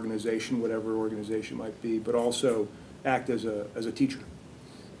through the organization, whatever organization might be, but also act as a teacher.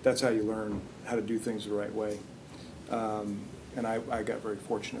 That's how you learn how to do things the right way. And I got very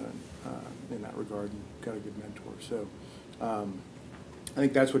fortunate in that regard and got a good mentor. So I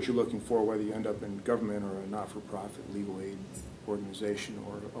think that's what you're looking for, whether you end up in government or a not-for-profit legal aid organization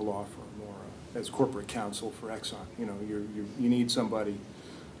or a law firm or as corporate counsel for Exxon. You know, you need somebody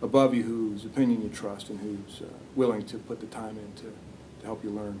above you whose opinion you trust and who's willing to put the time in to help you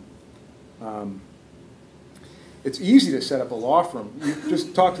learn. It's easy to set up a law firm. You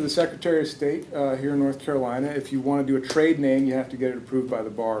just talk to the Secretary of State here in North Carolina. If you want to do a trade name, you have to get it approved by the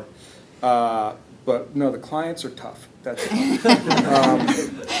bar. But no, the clients are tough. That's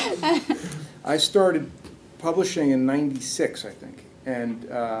I started publishing in '96, I think, and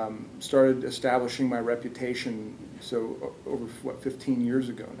started establishing my reputation, so over, what, 15 years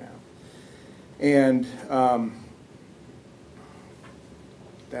ago now. And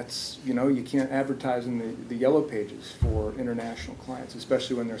that's, you know, you can't advertise in the yellow pages for international clients,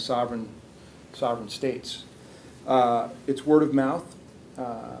 especially when they're sovereign states. It's word of mouth.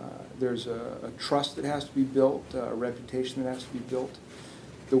 There's a trust that has to be built, a reputation that has to be built.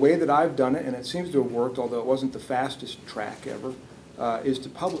 The way that I've done it, and it seems to have worked, although it wasn't the fastest track ever, is to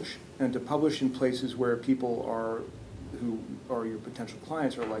publish, and to publish in places where people who are your potential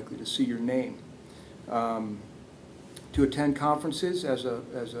clients are likely to see your name. To attend conferences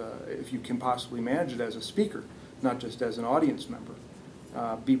if you can possibly manage it, as a speaker, not just as an audience member.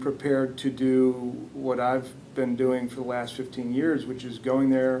 Be prepared to do what I've been doing for the last 15 years, which is going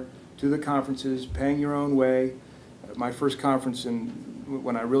there to the conferences, paying your own way. My first conference,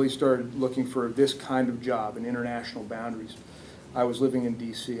 when I really started looking for this kind of job in international boundaries, I was living in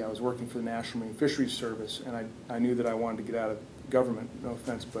D.C. I was working for the National Marine Fisheries Service, and I knew that I wanted to get out of government, no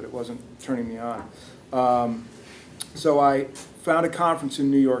offense, but it wasn't turning me on. So I found a conference in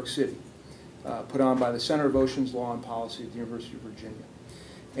New York City, put on by the Center of Oceans Law and Policy at the University of Virginia.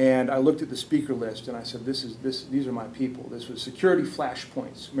 And I looked at the speaker list, and I said, these are my people. This was security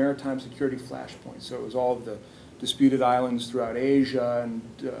flashpoints, maritime security flashpoints. So it was all of the disputed islands throughout Asia and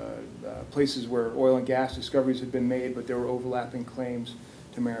places where oil and gas discoveries had been made, but there were overlapping claims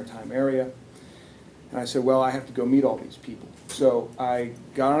to maritime area. And I said, well, I have to go meet all these people. So I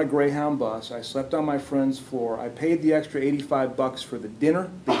got on a Greyhound bus. I slept on my friend's floor. I paid the extra $85 for the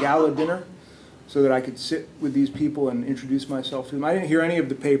dinner, the gala dinner, so that I could sit with these people and introduce myself to them. I didn't hear any of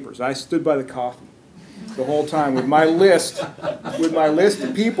the papers. I stood by the coffee the whole time with my list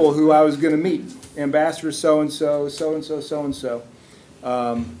of people who I was going to meet. Ambassador so-and-so, so-and-so, so-and-so.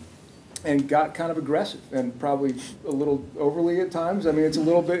 and got kind of aggressive and probably a little overly at times. I mean, it's a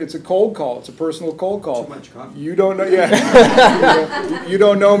little bit, it's a cold call. It's a personal cold call. Too much coffee. You don't know, yeah. You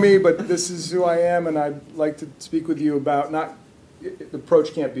don't know me, but this is who I am, and I'd like to speak with you about not, the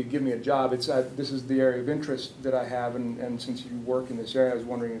approach can't be give me a job. It's this is the area of interest that I have, and since you work in this area, I was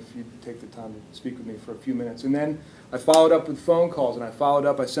wondering if you'd take the time to speak with me for a few minutes. And then I followed up with phone calls, and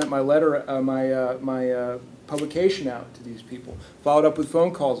I sent my letter, my publication out to these people. Followed up with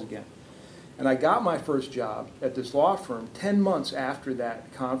phone calls again. And I got my first job at this law firm 10 months after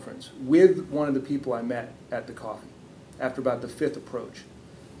that conference with one of the people I met at the coffee, after about the 5th approach.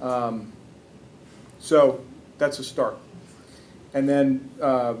 So that's a start. And then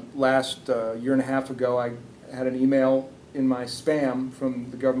last year and a half ago, I had an email in my spam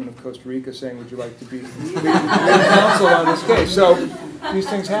from the government of Costa Rica saying, would you like to be counsel on this case? So these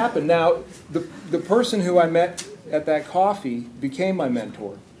things happen. Now, the person who I met at that coffee became my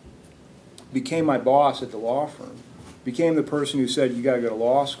mentor, became my boss at the law firm, became the person who said, you got to go to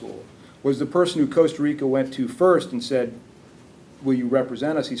law school, was the person who Costa Rica went to first and said, will you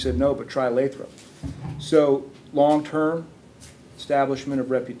represent us? He said, no, but try Lathrop. So long-term, establishment of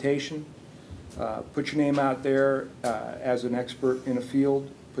reputation, put your name out there as an expert in a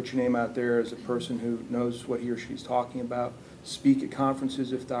field, put your name out there as a person who knows what he or she is talking about, speak at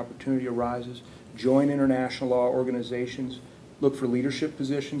conferences if the opportunity arises, join international law organizations, look for leadership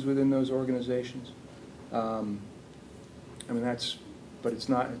positions within those organizations. I mean, but it's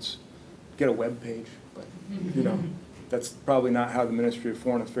not, get a web page, but you know, that's probably not how the Ministry of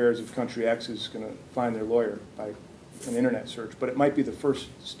Foreign Affairs of country X is going to find their lawyer, by an internet search, but it might be the first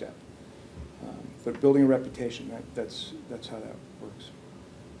step. But building a reputation, that's how that works.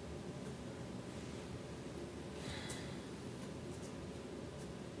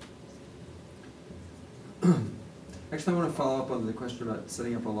 Actually, I want to follow up on the question about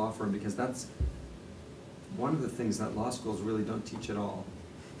setting up a law firm, because that's one of the things that law schools really don't teach at all,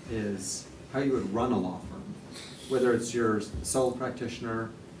 is how you would run a law firm. Whether it's your sole practitioner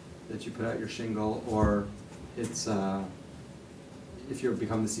that you put out your shingle, or it's if you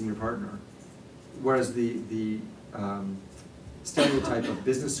become the senior partner. Whereas the stereotype of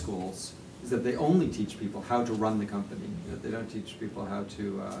business schools is that they only teach people how to run the company, that they don't teach people how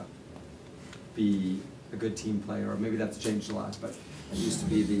to be a good team player, or maybe that's changed a lot, but it used to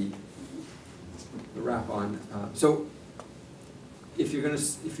be the wrap on. So if you're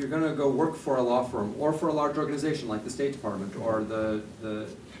gonna go work for a law firm or for a large organization like the State Department or the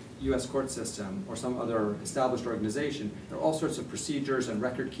U.S. court system or some other established organization, there are all sorts of procedures and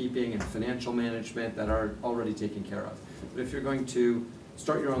record keeping and financial management that are already taken care of. But if you're going to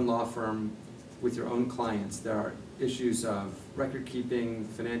start your own law firm with your own clients, there are issues of record keeping,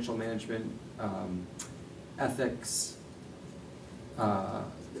 financial management, ethics,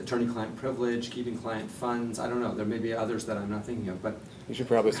 attorney-client privilege, keeping client funds. I don't know. There may be others that I'm not thinking of, but you should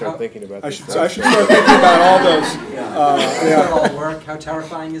probably start thinking about this. I should start thinking about all those. How does that all work? How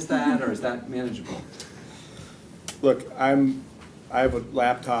terrifying is that, or is that manageable? Look, I have a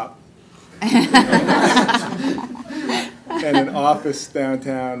laptop and an office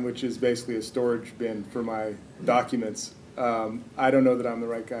downtown, which is basically a storage bin for my documents. I don't know that I'm the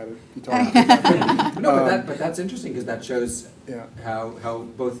right guy to be talking about that. No, but that's interesting, because that shows yeah. how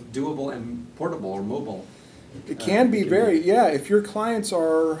both doable and portable or mobile. It can be very, yeah, if your clients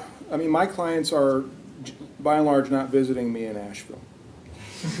are, I mean, my clients are by and large not visiting me in Asheville.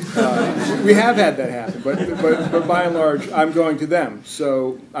 We have had that happen, but by and large, I'm going to them.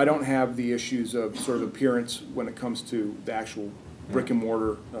 So I don't have the issues of sort of appearance when it comes to the actual brick and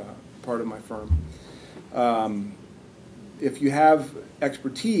mortar part of my firm. If you have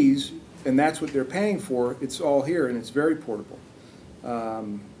expertise, and that's what they're paying for, it's all here, and it's very portable.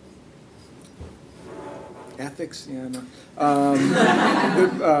 Ethics, yeah, no.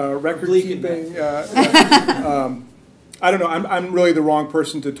 Record keeping. I don't know. I'm really the wrong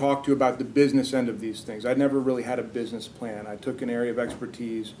person to talk to about the business end of these things. I never really had a business plan. I took an area of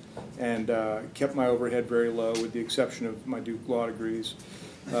expertise and kept my overhead very low, with the exception of my Duke law degrees.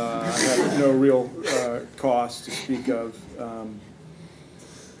 I had no real cost to speak of.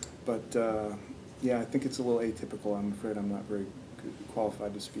 Yeah, I think it's a little atypical. I'm afraid I'm not very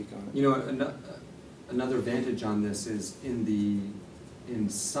qualified to speak on it. You know, another advantage on this is in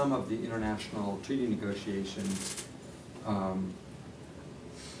some of the international treaty negotiations,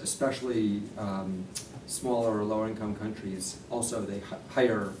 especially smaller or lower income countries, also they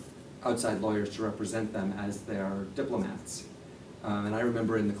hire outside lawyers to represent them as their diplomats. And I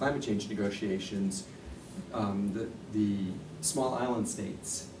remember in the climate change negotiations, the small island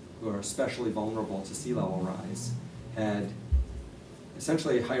states, who are especially vulnerable to sea level rise, had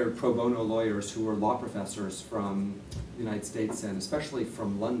essentially hired pro bono lawyers who were law professors from the United States and especially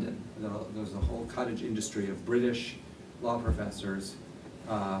from London. There was a whole cottage industry of British law professors,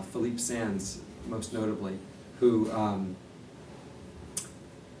 Philippe Sands most notably, who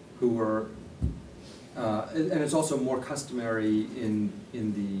were, and it's also more customary in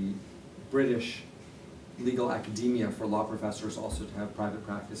the British legal academia for law professors also to have private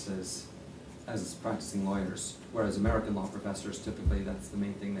practices as practicing lawyers, whereas American law professors, typically that's the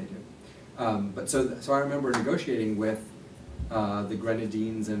main thing they do. But so I remember negotiating with the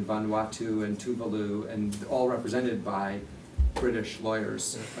Grenadines and Vanuatu and Tuvalu, and all represented by British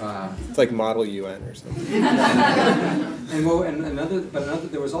lawyers. It's like Model UN or something.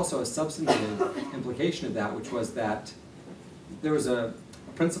 But there was also a substantive implication of that, which was that there was a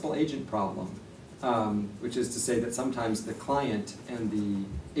principal agent problem, which is to say that sometimes the client and the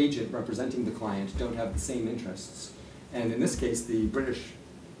agent representing the client don't have the same interests. And in this case, the British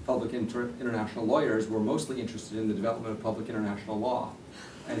public international lawyers were mostly interested in the development of public international law,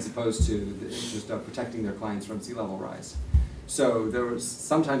 as opposed to the interest of protecting their clients from sea level rise. So there was,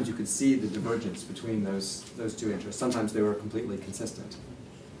 sometimes you could see the divergence between those two interests. Sometimes they were completely consistent.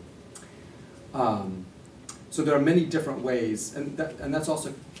 So there are many different ways, and that's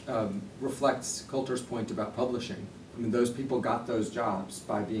also reflects Coulter's point about publishing. I mean, those people got those jobs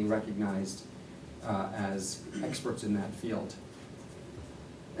by being recognized as experts in that field.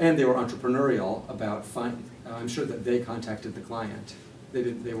 And they were entrepreneurial about I'm sure that they contacted the client.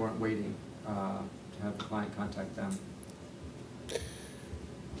 They weren't waiting to have the client contact them.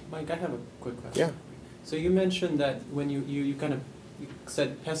 Mike, I have a quick question. Yeah. So you mentioned that when you kind of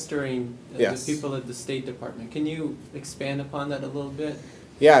said pestering yes. the people at the State Department. Can you expand upon that a little bit?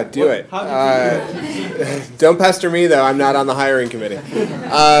 Yeah, do it. How did you Don't pester me though. I'm not on the hiring committee.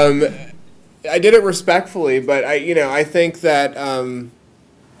 I did it respectfully, but I think that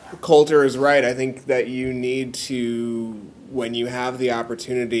Coulter is right. I think that you need to, when you have the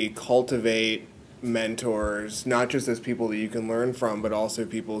opportunity, cultivate mentors, not just as people that you can learn from, but also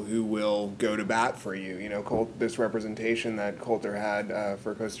people who will go to bat for you. This representation that Coulter had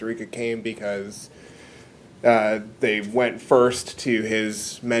for Costa Rica came because they went first to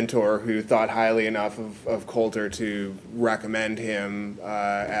his mentor, who thought highly enough of Coulter to recommend him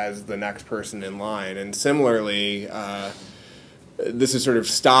as the next person in line. And similarly, this is sort of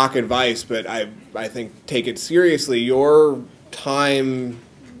stock advice, but I think take it seriously. Your time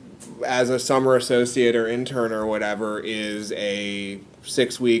as a summer associate or intern or whatever is a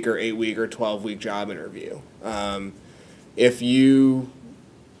 6-week or 8-week or 12-week job interview. If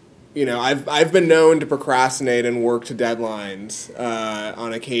I've been known to procrastinate and work to deadlines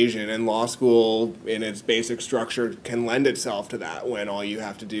on occasion, and law school in its basic structure can lend itself to that, when all you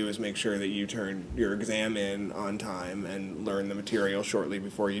have to do is make sure that you turn your exam in on time and learn the material shortly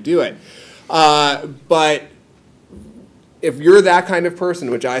before you do it. But if you're that kind of person,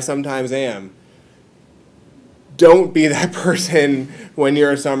 which I sometimes am, don't be that person when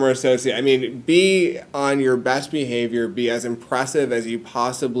you're a summer associate. I mean, be on your best behavior, be as impressive as you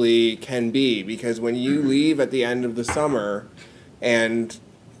possibly can be, because when you leave at the end of the summer and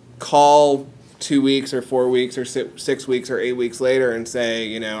call 2 weeks or 4 weeks or 6 weeks or 8 weeks later and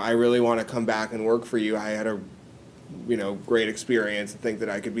say, I really want to come back and work for you, I had a great experience and think that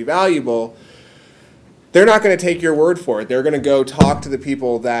I could be valuable, they're not going to take your word for it. They're going to go talk to the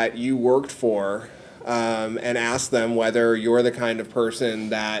people that you worked for and ask them whether you're the kind of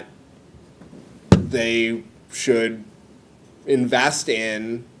person that they should invest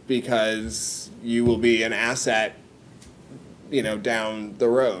in, because you will be an asset, down the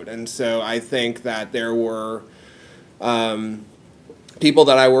road. And so I think that there were people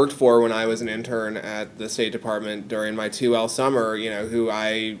that I worked for when I was an intern at the State Department during my 2L summer, who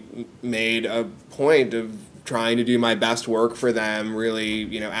I made a point of trying to do my best work for them,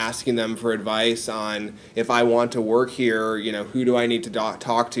 really, asking them for advice on, if I want to work here, who do I need to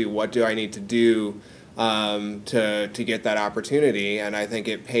talk to, what do I need to do to get that opportunity. And I think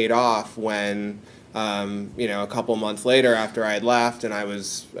it paid off when, a couple months later, after I had left and I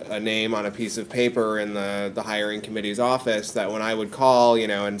was a name on a piece of paper in the hiring committee's office, that when I would call,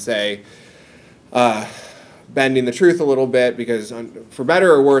 and say, bending the truth a little bit, because for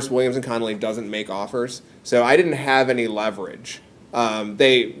better or worse, Williams & Connolly doesn't make offers, so I didn't have any leverage.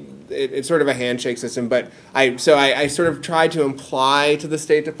 It's sort of a handshake system, but I sort of tried to imply to the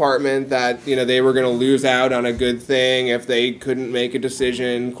State Department that they were going to lose out on a good thing if they couldn't make a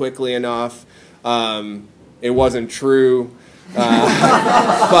decision quickly enough. It wasn't true,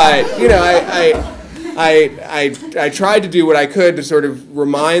 but I tried to do what I could to sort of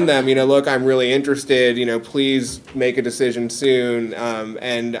remind them, look, I'm really interested, please make a decision soon.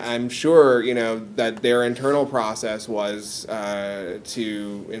 And I'm sure, that their internal process was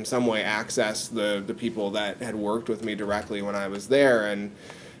to, in some way, access the people that had worked with me directly when I was there and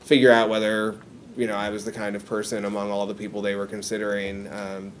figure out whether, I was the kind of person among all the people they were considering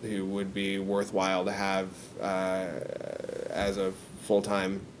who would be worthwhile to have as a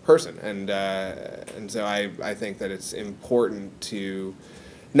full-time person. And so I think that it's important to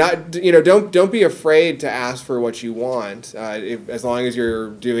not, don't be afraid to ask for what you want, as long as you're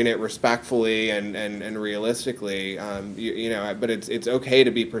doing it respectfully and realistically, but it's okay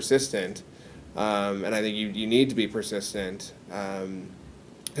to be persistent, and I think you need to be persistent,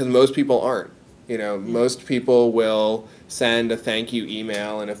 because most people aren't. Most people will send a thank you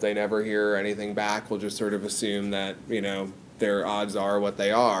email, and if they never hear anything back, will just sort of assume that, their odds are what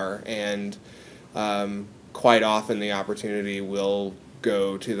they are, and quite often the opportunity will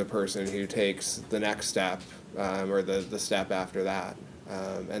go to the person who takes the next step, or the step after that.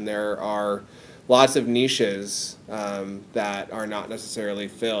 And there are lots of niches that are not necessarily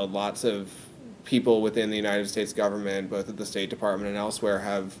filled. Lots of people within the United States government, both at the State Department and elsewhere,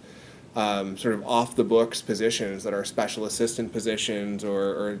 have sort of off-the-books positions that are special assistant positions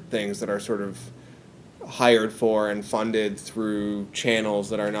or things that are sort of hired for and funded through channels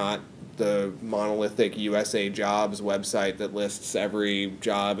that are not the monolithic USA Jobs website that lists every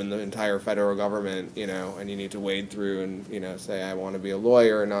job in the entire federal government, and you need to wade through and, say, I want to be a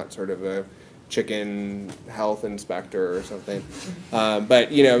lawyer, not sort of a chicken health inspector or something. But,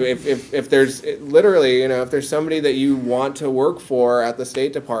 if there's literally, if there's somebody that you want to work for at the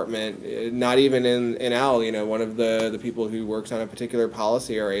State Department, not even in Al, one of the people who works on a particular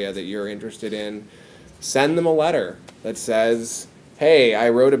policy area that you're interested in, send them a letter that says, hey, I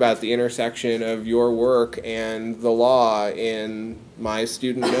wrote about the intersection of your work and the law in my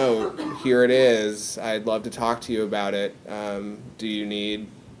student note. Here it is. I'd love to talk to you about it. Do you need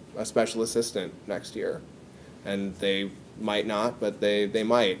a special assistant next year? And they might not, but they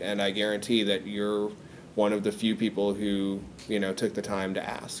might. And I guarantee that you're one of the few people who, took the time to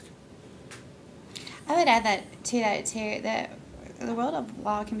ask. I would add that the world of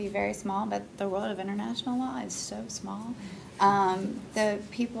law can be very small, but the world of international law is so small. The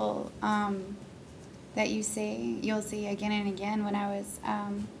people that you'll see again and again. When I was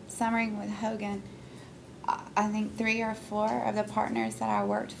summering with Hogan, I think 3 or 4 of the partners that I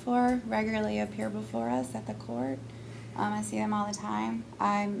worked for regularly appear before us at the court. I see them all the time.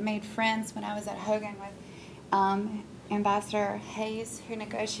 I made friends when I was at Hogan with Ambassador Hayes, who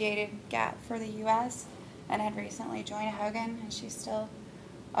negotiated GATT for the U.S. and had recently joined Hogan, and she's still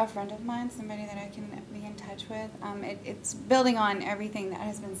a friend of mine, somebody that I can be in touch with. It's building on everything that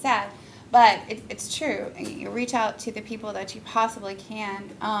has been said, but it's true. You reach out to the people that you possibly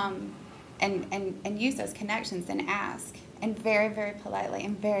can, and use those connections and ask, and very, very politely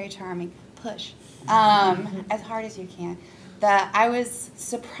and very charming, push as hard as you can. I was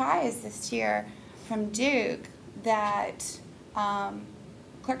surprised this year from Duke that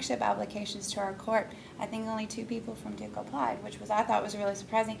clerkship applications to our court, I think only 2 people from Duke applied, which I thought was really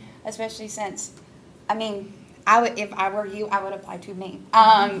surprising, especially since, if I were you, I would apply to me.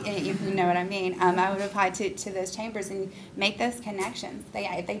 If you know what I mean. I would apply to those chambers and make those connections.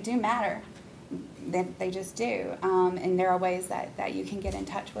 They do matter. They just do. And there are ways that you can get in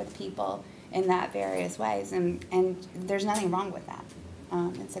touch with people in that various ways, and there's nothing wrong with that.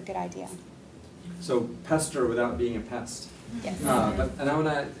 It's a good idea. So pester without being a pest. Yes. And I want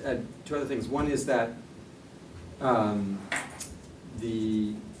to add 2 other things. One is that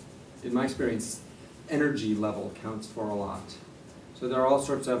in my experience, energy level counts for a lot. So there are all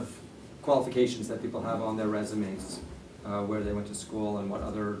sorts of qualifications that people have on their resumes, where they went to school and what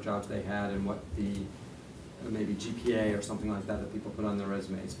other jobs they had and what the maybe GPA or something like that people put on their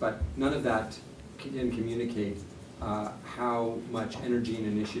resumes. But none of that can communicate how much energy and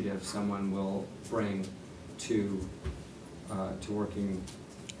initiative someone will bring to working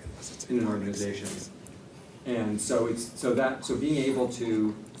in an organization. And so being able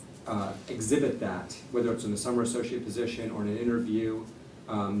to exhibit that, whether it's in a summer associate position or in an interview,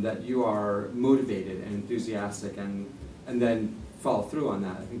 that you are motivated and enthusiastic, and then follow through on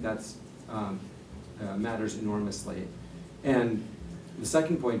that. I think that's matters enormously. And the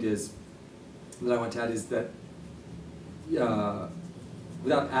second point is that I want to add is that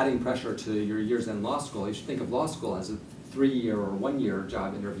without adding pressure to your years in law school, you should think of law school as a 3-year or 1-year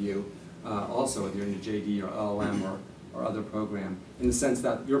job interview, also if you're in a JD or LLM or other program, in the sense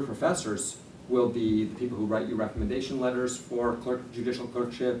that your professors will be the people who write you recommendation letters for judicial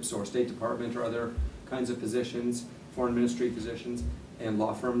clerkships or State Department or other kinds of positions, foreign ministry positions, and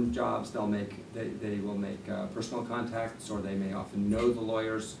law firm jobs. They will make personal contacts, or they may often know the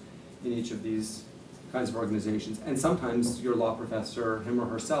lawyers in each of these kinds of organizations. And sometimes your law professor, him or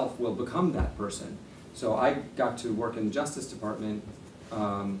herself, will become that person. So I got to work in the Justice Department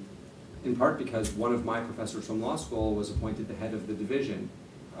in part because one of my professors from law school was appointed the head of the division,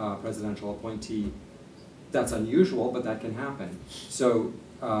 presidential appointee. That's unusual, but that can happen. So,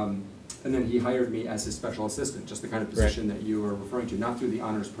 and then he hired me as his special assistant, just the kind of position that you were referring to, not through the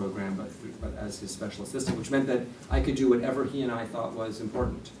honors program, but as his special assistant, which meant that I could do whatever he and I thought was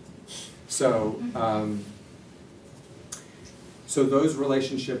important. So, so those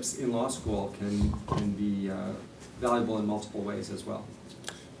relationships in law school can be valuable in multiple ways as well.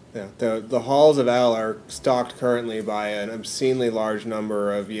 Yeah, the halls of L are stocked currently by an obscenely large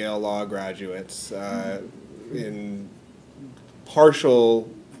number of Yale law graduates, in partially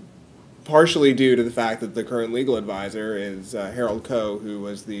due to the fact that the current legal advisor is Harold Coe, who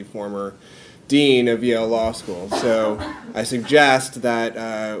was the former dean of Yale Law School. So I suggest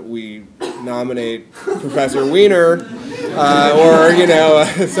that we nominate Professor Weiner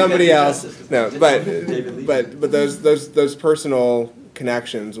or somebody else. No, but those personal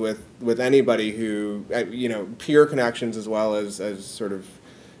connections with anybody who peer connections as well as sort of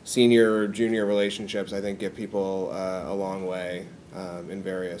senior or junior relationships, I think get people a long way in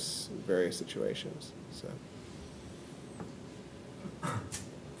various situations. So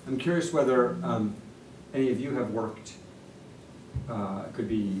I'm curious whether any of you have worked, it could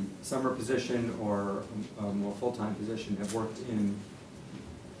be summer position or a more full-time position, have worked in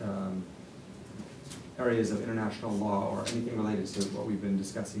areas of international law or anything related to what we've been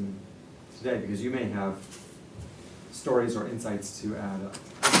discussing today, because you may have stories or insights to add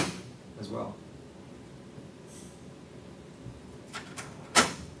as well.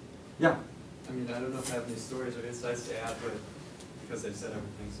 Yeah. I mean, I don't know if I have any stories or insights to add, but because they've said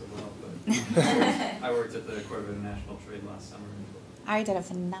everything so well, but I worked at the Court of International Trade last summer. Ari did a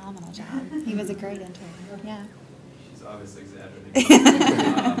phenomenal job. He was a great intern. Yeah. She's obviously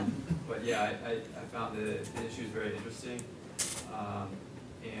exaggerating. But yeah, I found the issues very interesting.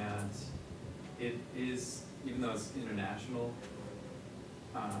 And it is, even though it's international,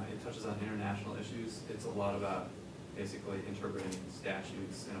 it touches on international issues. It's a lot about basically interpreting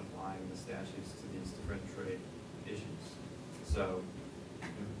statutes and applying the statutes to these different trade issues. So,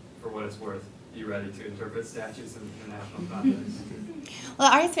 for what it's worth, be ready to interpret statutes in international context.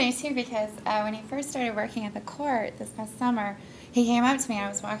 Well, Ari's funny too, because when he first started working at the court this past summer, he came up to me. I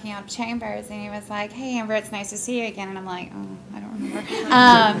was walking out of chambers, and he was like, "Hey, Amber, it's nice to see you again." And I'm like, "Oh, I don't remember."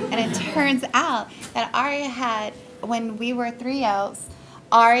 And it turns out that Ari had, when we were 3Ls,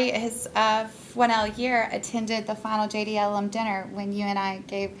 Ari, his 1L year, attended the final JD-LLM dinner when you and I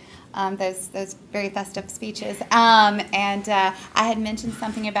gave those very festive speeches. And I had mentioned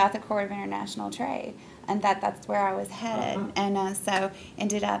something about the Court of International Trade, and that's where I was headed. And so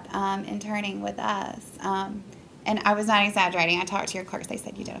ended up interning with us. And I was not exaggerating. I talked to your clerks. They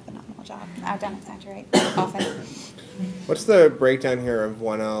said you did a phenomenal job. I don't exaggerate often. What's the breakdown here of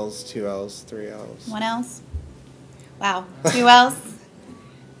 1Ls, 2Ls, 3Ls? 1Ls? Wow. 2Ls?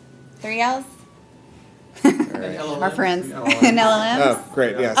 3Ls? Right. Our friends. And LLMs? Oh,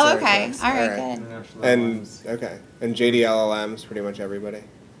 great. Yeah. Oh, sorry, okay. sorry. All right, good. And and JD-LLMs, pretty much everybody,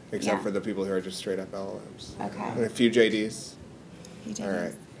 except Yeah. for the people who are just straight up LLMs. Okay. And a few JDs. You All did.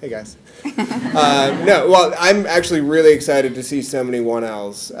 right. Hey guys. No, well, I'm actually really excited to see so many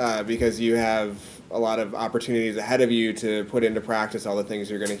 1Ls because you have a lot of opportunities ahead of you to put into practice all the things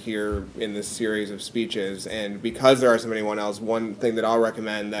you're going to hear in this series of speeches. And because there are so many 1Ls, one thing that I'll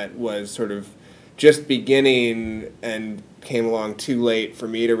recommend that was sort of just beginning and came along too late for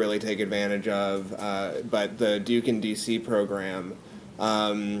me to really take advantage of, but the Duke and DC program.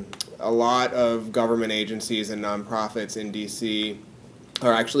 A lot of government agencies and nonprofits in DC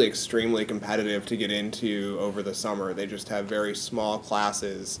are actually extremely competitive to get into over the summer. They just have very small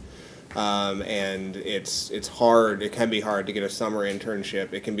classes, and it's hard. It can be hard to get a summer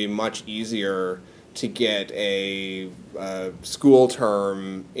internship. It can be much easier to get a school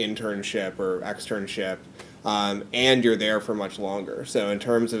term internship or externship, and you're there for much longer. So in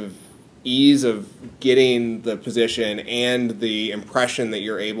terms of ease of getting the position and the impression that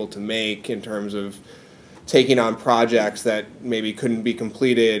you're able to make in terms of taking on projects that maybe couldn't be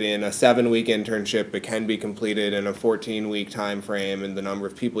completed in a 7-week internship but can be completed in a 14-week time frame, and the number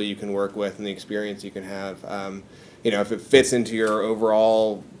of people you can work with and the experience you can have. If it fits into your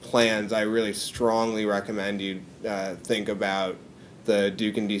overall plans, I really strongly recommend you think about the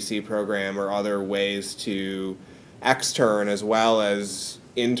Duke and DC program or other ways to extern as well as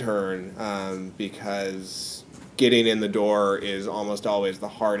intern because getting in the door is almost always the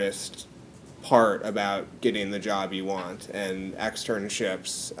hardest part about getting the job you want, and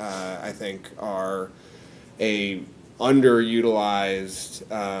externships I think are a underutilized,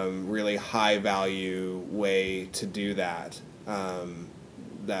 really high value way to do that.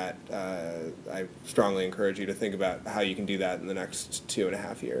 That I strongly encourage you to think about how you can do that in the next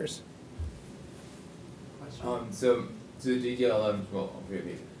 2.5 years. So the JD-LLM, well,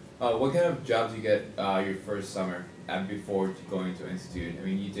 what kind of jobs you get your first summer before going to institute? I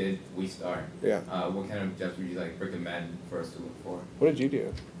mean, you did WeStar. Yeah. What kind of jobs would you like recommend for us to look for? What did you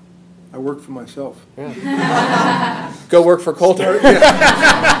do? I work for myself. Yeah. Go work for Coalter.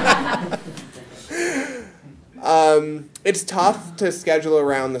 It's tough to schedule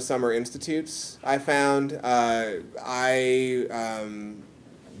around the summer institutes, I found. I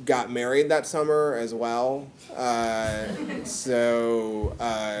got married that summer as well, so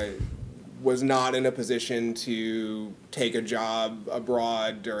was not in a position to take a job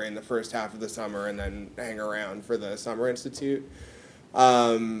abroad during the first half of the summer and then hang around for the summer institute.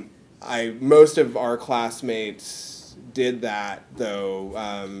 Most of our classmates did that,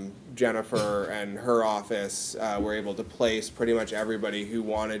 though. Jennifer and her office were able to place pretty much everybody who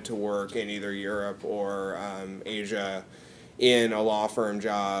wanted to work in either Europe or Asia in a law firm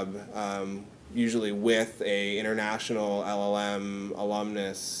job, usually with a international LLM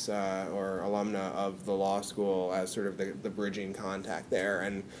alumnus or alumna of the law school as sort of the bridging contact there.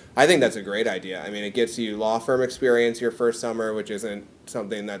 And I think that's a great idea. I mean, it gets you law firm experience your first summer, which isn't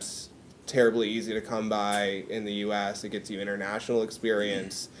something that's terribly easy to come by in the US. It gets you international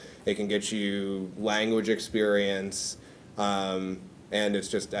experience. It can get you language experience. And it's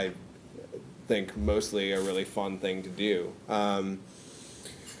just, I think, mostly a really fun thing to do.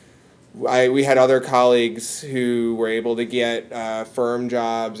 We had other colleagues who were able to get firm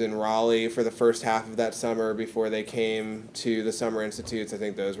jobs in Raleigh for the first half of that summer before they came to the summer institutes. I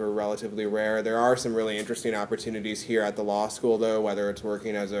think those were relatively rare. There are some really interesting opportunities here at the law school, though, whether it's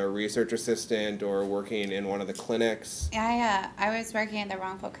working as a research assistant or working in one of the clinics. Yeah, I was working at the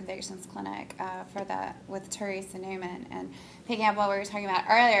wrongful convictions clinic with Teresa Newman, and picking up what we were talking about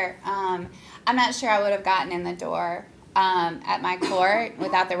earlier, I'm not sure I would have gotten in the door at my court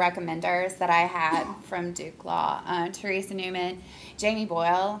without the recommenders that I had from Duke Law. Teresa Newman, Jamie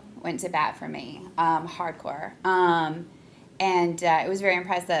Boyle went to bat for me, hardcore. And it was very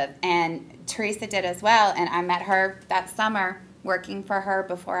impressive. And Teresa did as well, and I met her that summer working for her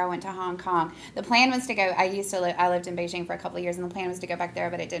before I went to Hong Kong. The plan was to go, I lived in Beijing for a couple of years, and the plan was to go back there,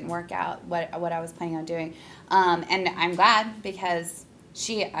 but it didn't work out what I was planning on doing. And I'm glad, because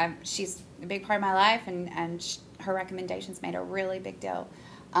she's a big part of my life, and her recommendations made a really big deal.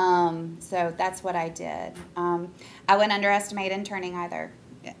 So that's what I did. I wouldn't underestimate interning either.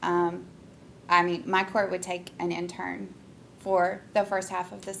 I mean, my court would take an intern for the first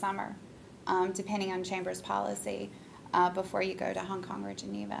half of the summer, depending on Chamber's policy, before you go to Hong Kong or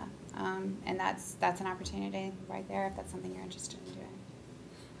Geneva. And that's an opportunity right there if that's something you're interested in doing.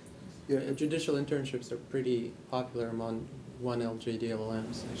 Yeah, judicial internships are pretty popular among 1L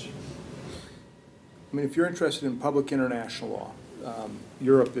JD-LLMs. I mean, if you're interested in public international law,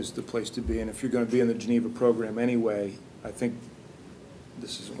 Europe is the place to be. And if you're going to be in the Geneva program anyway, I think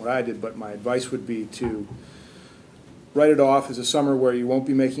this isn't what I did, but my advice would be to write it off as a summer where you won't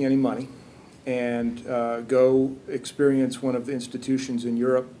be making any money, and go experience one of the institutions in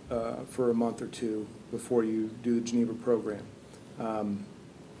Europe for a month or two before you do the Geneva program.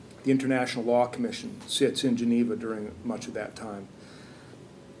 The International Law Commission sits in Geneva during much of that time.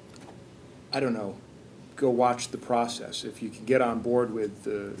 I don't know. Go watch the process. If you can get on board with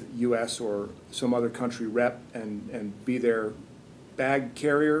the U.S. or some other country rep and be their bag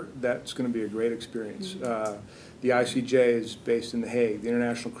carrier, that's going to be a great experience. The ICJ is based in The Hague, the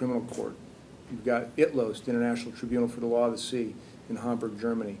International Criminal Court. You've got ITLOS, the International Tribunal for the Law of the Sea, in Hamburg,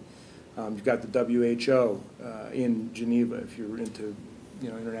 Germany. You've got the WHO in Geneva if you're into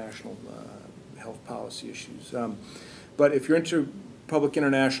international health policy issues. But if you're into public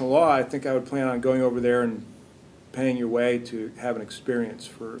international law, I think I would plan on going over there and paying your way to have an experience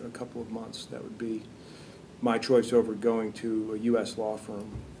for a couple of months. That would be my choice over going to a U.S. law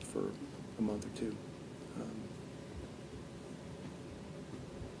firm for a month or two.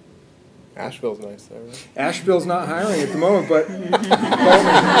 Asheville's nice there, right? Asheville's not hiring at the moment, but I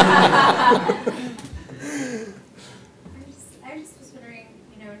just was wondering,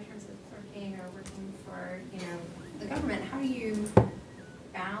 in terms of clerking or working for, the government, how do you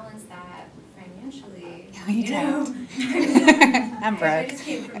balance that financially? No, you don't. I'm broke. I just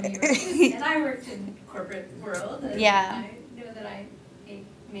came from New York, and I worked in corporate world, and yeah. I know that I make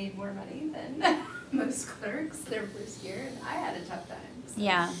made more money than most clerks their first year, and I had a tough time. So.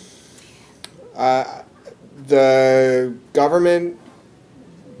 Yeah. The government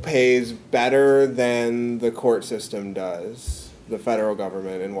pays better than the court system does. The federal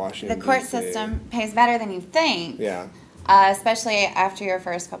government in Washington, The court DC. system pays better than you think. Yeah. Especially after your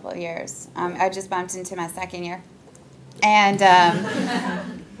first couple of years. I just bumped into my second year, and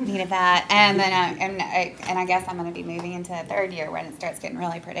needed that. And then I guess I'm going to be moving into a third year when it starts getting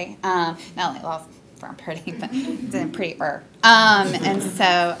really pretty. Not only law firm pretty, but it's prettier. And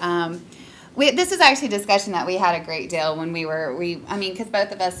so this is actually a discussion that we had a great deal when because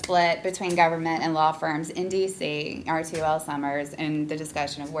both of us split between government and law firms in DC, our 2L summers, and the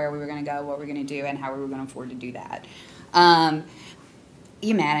discussion of where we were going to go, what we were going to do, and how we were going to afford to do that.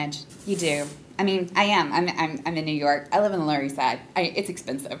 You manage, you do. I mean, I am. I'm in New York. I live on the Lower East Side. It's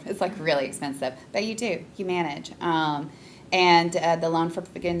expensive. It's like really expensive, but you do. You manage. And the loan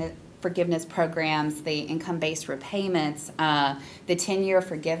forgiveness programs, the income-based repayments, the 10-year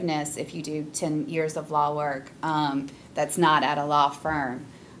forgiveness if you do 10 years of law work that's not at a law firm.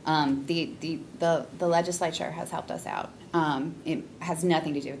 The legislature has helped us out. It has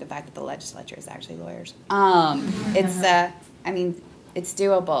nothing to do with the fact that the legislature is actually lawyers. It's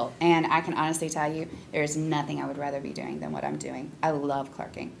doable, and I can honestly tell you there is nothing I would rather be doing than what I'm doing. I love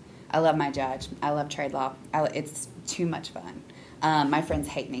clerking. I love my judge. I love trade law. It's too much fun. My friends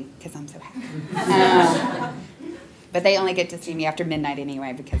hate me because I'm so happy. But they only get to see me after midnight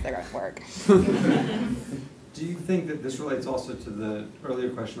anyway because they're at work. Do you think that this relates also to the earlier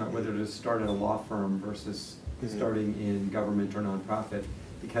question about whether to start at a law firm versus starting in government or nonprofit?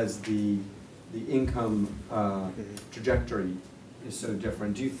 Because the income trajectory is so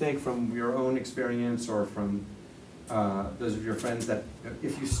different. Do you think from your own experience or from those of your friends that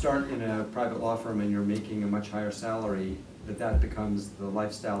if you start in a private law firm and you're making a much higher salary, that becomes the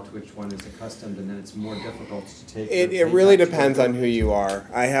lifestyle to which one is accustomed, and then it's more difficult to take? It really depends on who you are.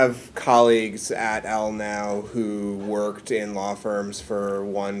 I have colleagues at L now who worked in law firms for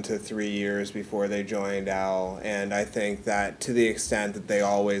 1 to 3 years before they joined L, and I think that to the extent that they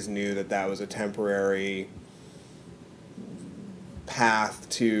always knew that that was a temporary path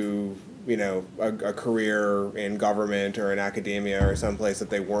to a career in government or in academia or someplace that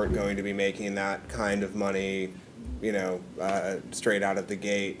they weren't going to be making that kind of money straight out of the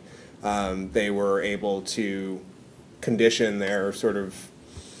gate, they were able to condition their sort of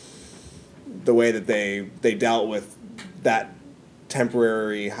the way that they dealt with that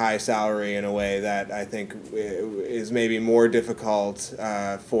temporary high salary in a way that I think is maybe more difficult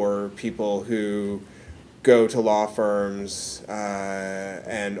for people who go to law firms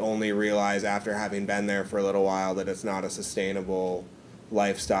and only realize after having been there for a little while that it's not a sustainable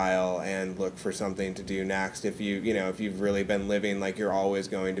lifestyle and look for something to do next. If you've really been living like you're always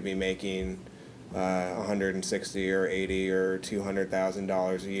going to be making $160 or $80 or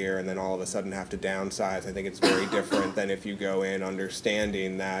 $200,000 a year and then all of a sudden have to downsize, I think it's very different than if you go in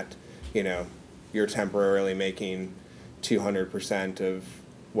understanding that you're temporarily making 200% of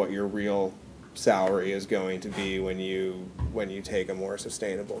what your real salary is going to be when you take a more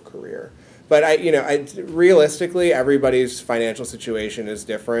sustainable career. But realistically, everybody's financial situation is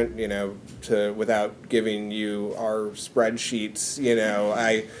different. Without giving you our spreadsheets,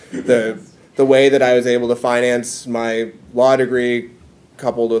 the way that I was able to finance my law degree,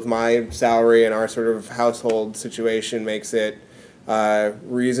 coupled with my salary and our sort of household situation, makes it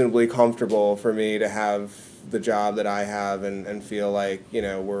reasonably comfortable for me to have the job that I have and feel like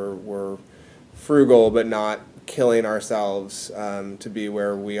we're frugal but not killing ourselves to be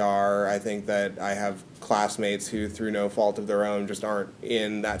where we are. I think that I have classmates who, through no fault of their own, just aren't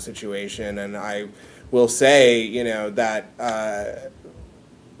in that situation. And I will say, that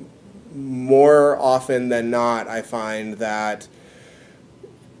more often than not, I find that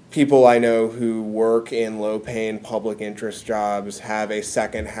people I know who work in low-paying public interest jobs have a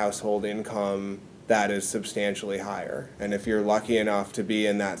second household income that is substantially higher. And if you're lucky enough to be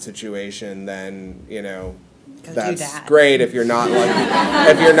in that situation, then that's great. If you're not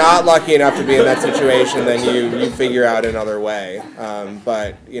lucky enough to be in that situation, then you figure out another way.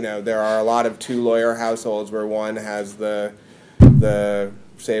 But there are a lot of two-lawyer households where one has the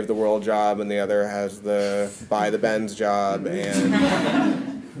save the world job and the other has the buy the Benz job, and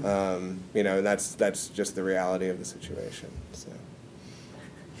that's just the reality of the situation. So.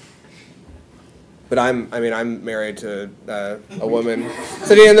 But I'm married to a woman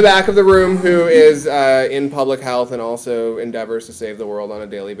sitting in the back of the room who is in public health and also endeavors to save the world on a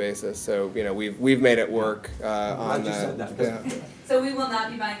daily basis. So we've made it work on that. So we will not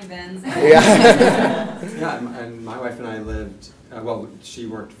be buying a Benz. Yeah. Yeah, and my wife and I lived well, she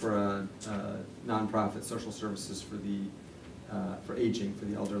worked for a nonprofit social services for aging, for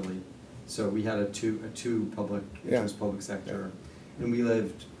the elderly. So we had a two public interest public sector, and we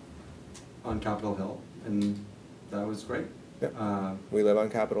lived on Capitol Hill, and that was great. We live on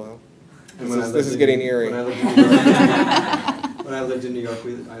Capitol Hill. And This is getting eerie. When I lived in New York,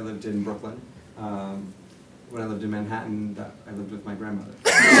 I lived in Brooklyn. When I lived in Manhattan, I lived with my grandmother.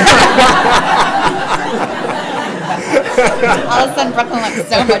 All of a sudden, Brooklyn looks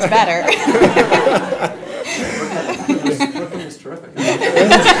so much better. Brooklyn was terrific. I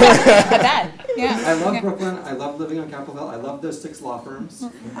bet. Yeah. I love Brooklyn. I love living on Capitol Hill. I love those 6 law firms.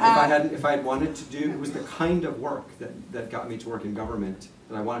 If I had wanted to do, it was the kind of work that got me to work in government.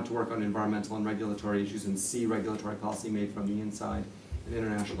 That I wanted to work on environmental and regulatory issues and see regulatory policy made from the inside and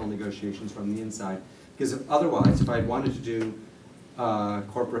international negotiations from the inside. Because otherwise, if I had wanted to do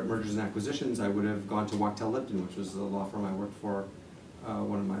corporate mergers and acquisitions, I would have gone to Wachtell Lipton, which was the law firm I worked for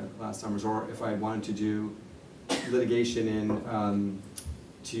one of my last summers. Or if I wanted to do litigation in,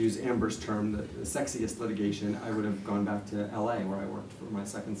 to use Amber's term, the sexiest litigation, I would have gone back to LA where I worked for my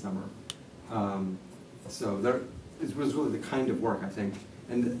second summer. So it was really the kind of work, I think.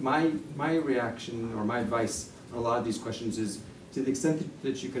 And my reaction or my advice on a lot of these questions is, to the extent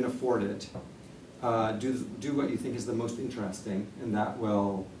that you can afford it, do what you think is the most interesting, and that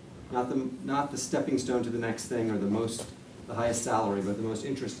will, not the stepping stone to the next thing or the highest salary, but the most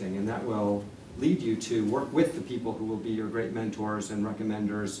interesting, and that will lead you to work with the people who will be your great mentors and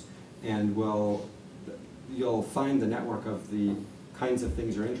recommenders, and you'll find the network of the kinds of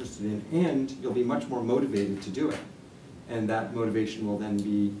things you're interested in, and you'll be much more motivated to do it. And that motivation will then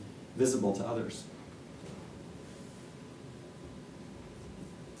be visible to others.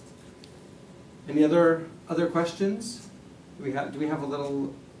 Any other questions? Do we have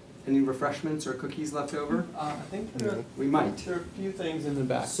any refreshments or cookies left over? I think we might. There are a few things in the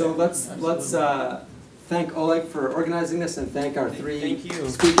back. So let's thank Oleg for organizing this, and thank our 3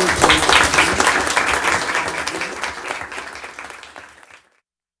 speakers.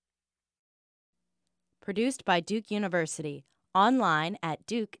 Produced by Duke University, online at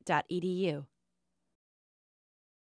duke.edu.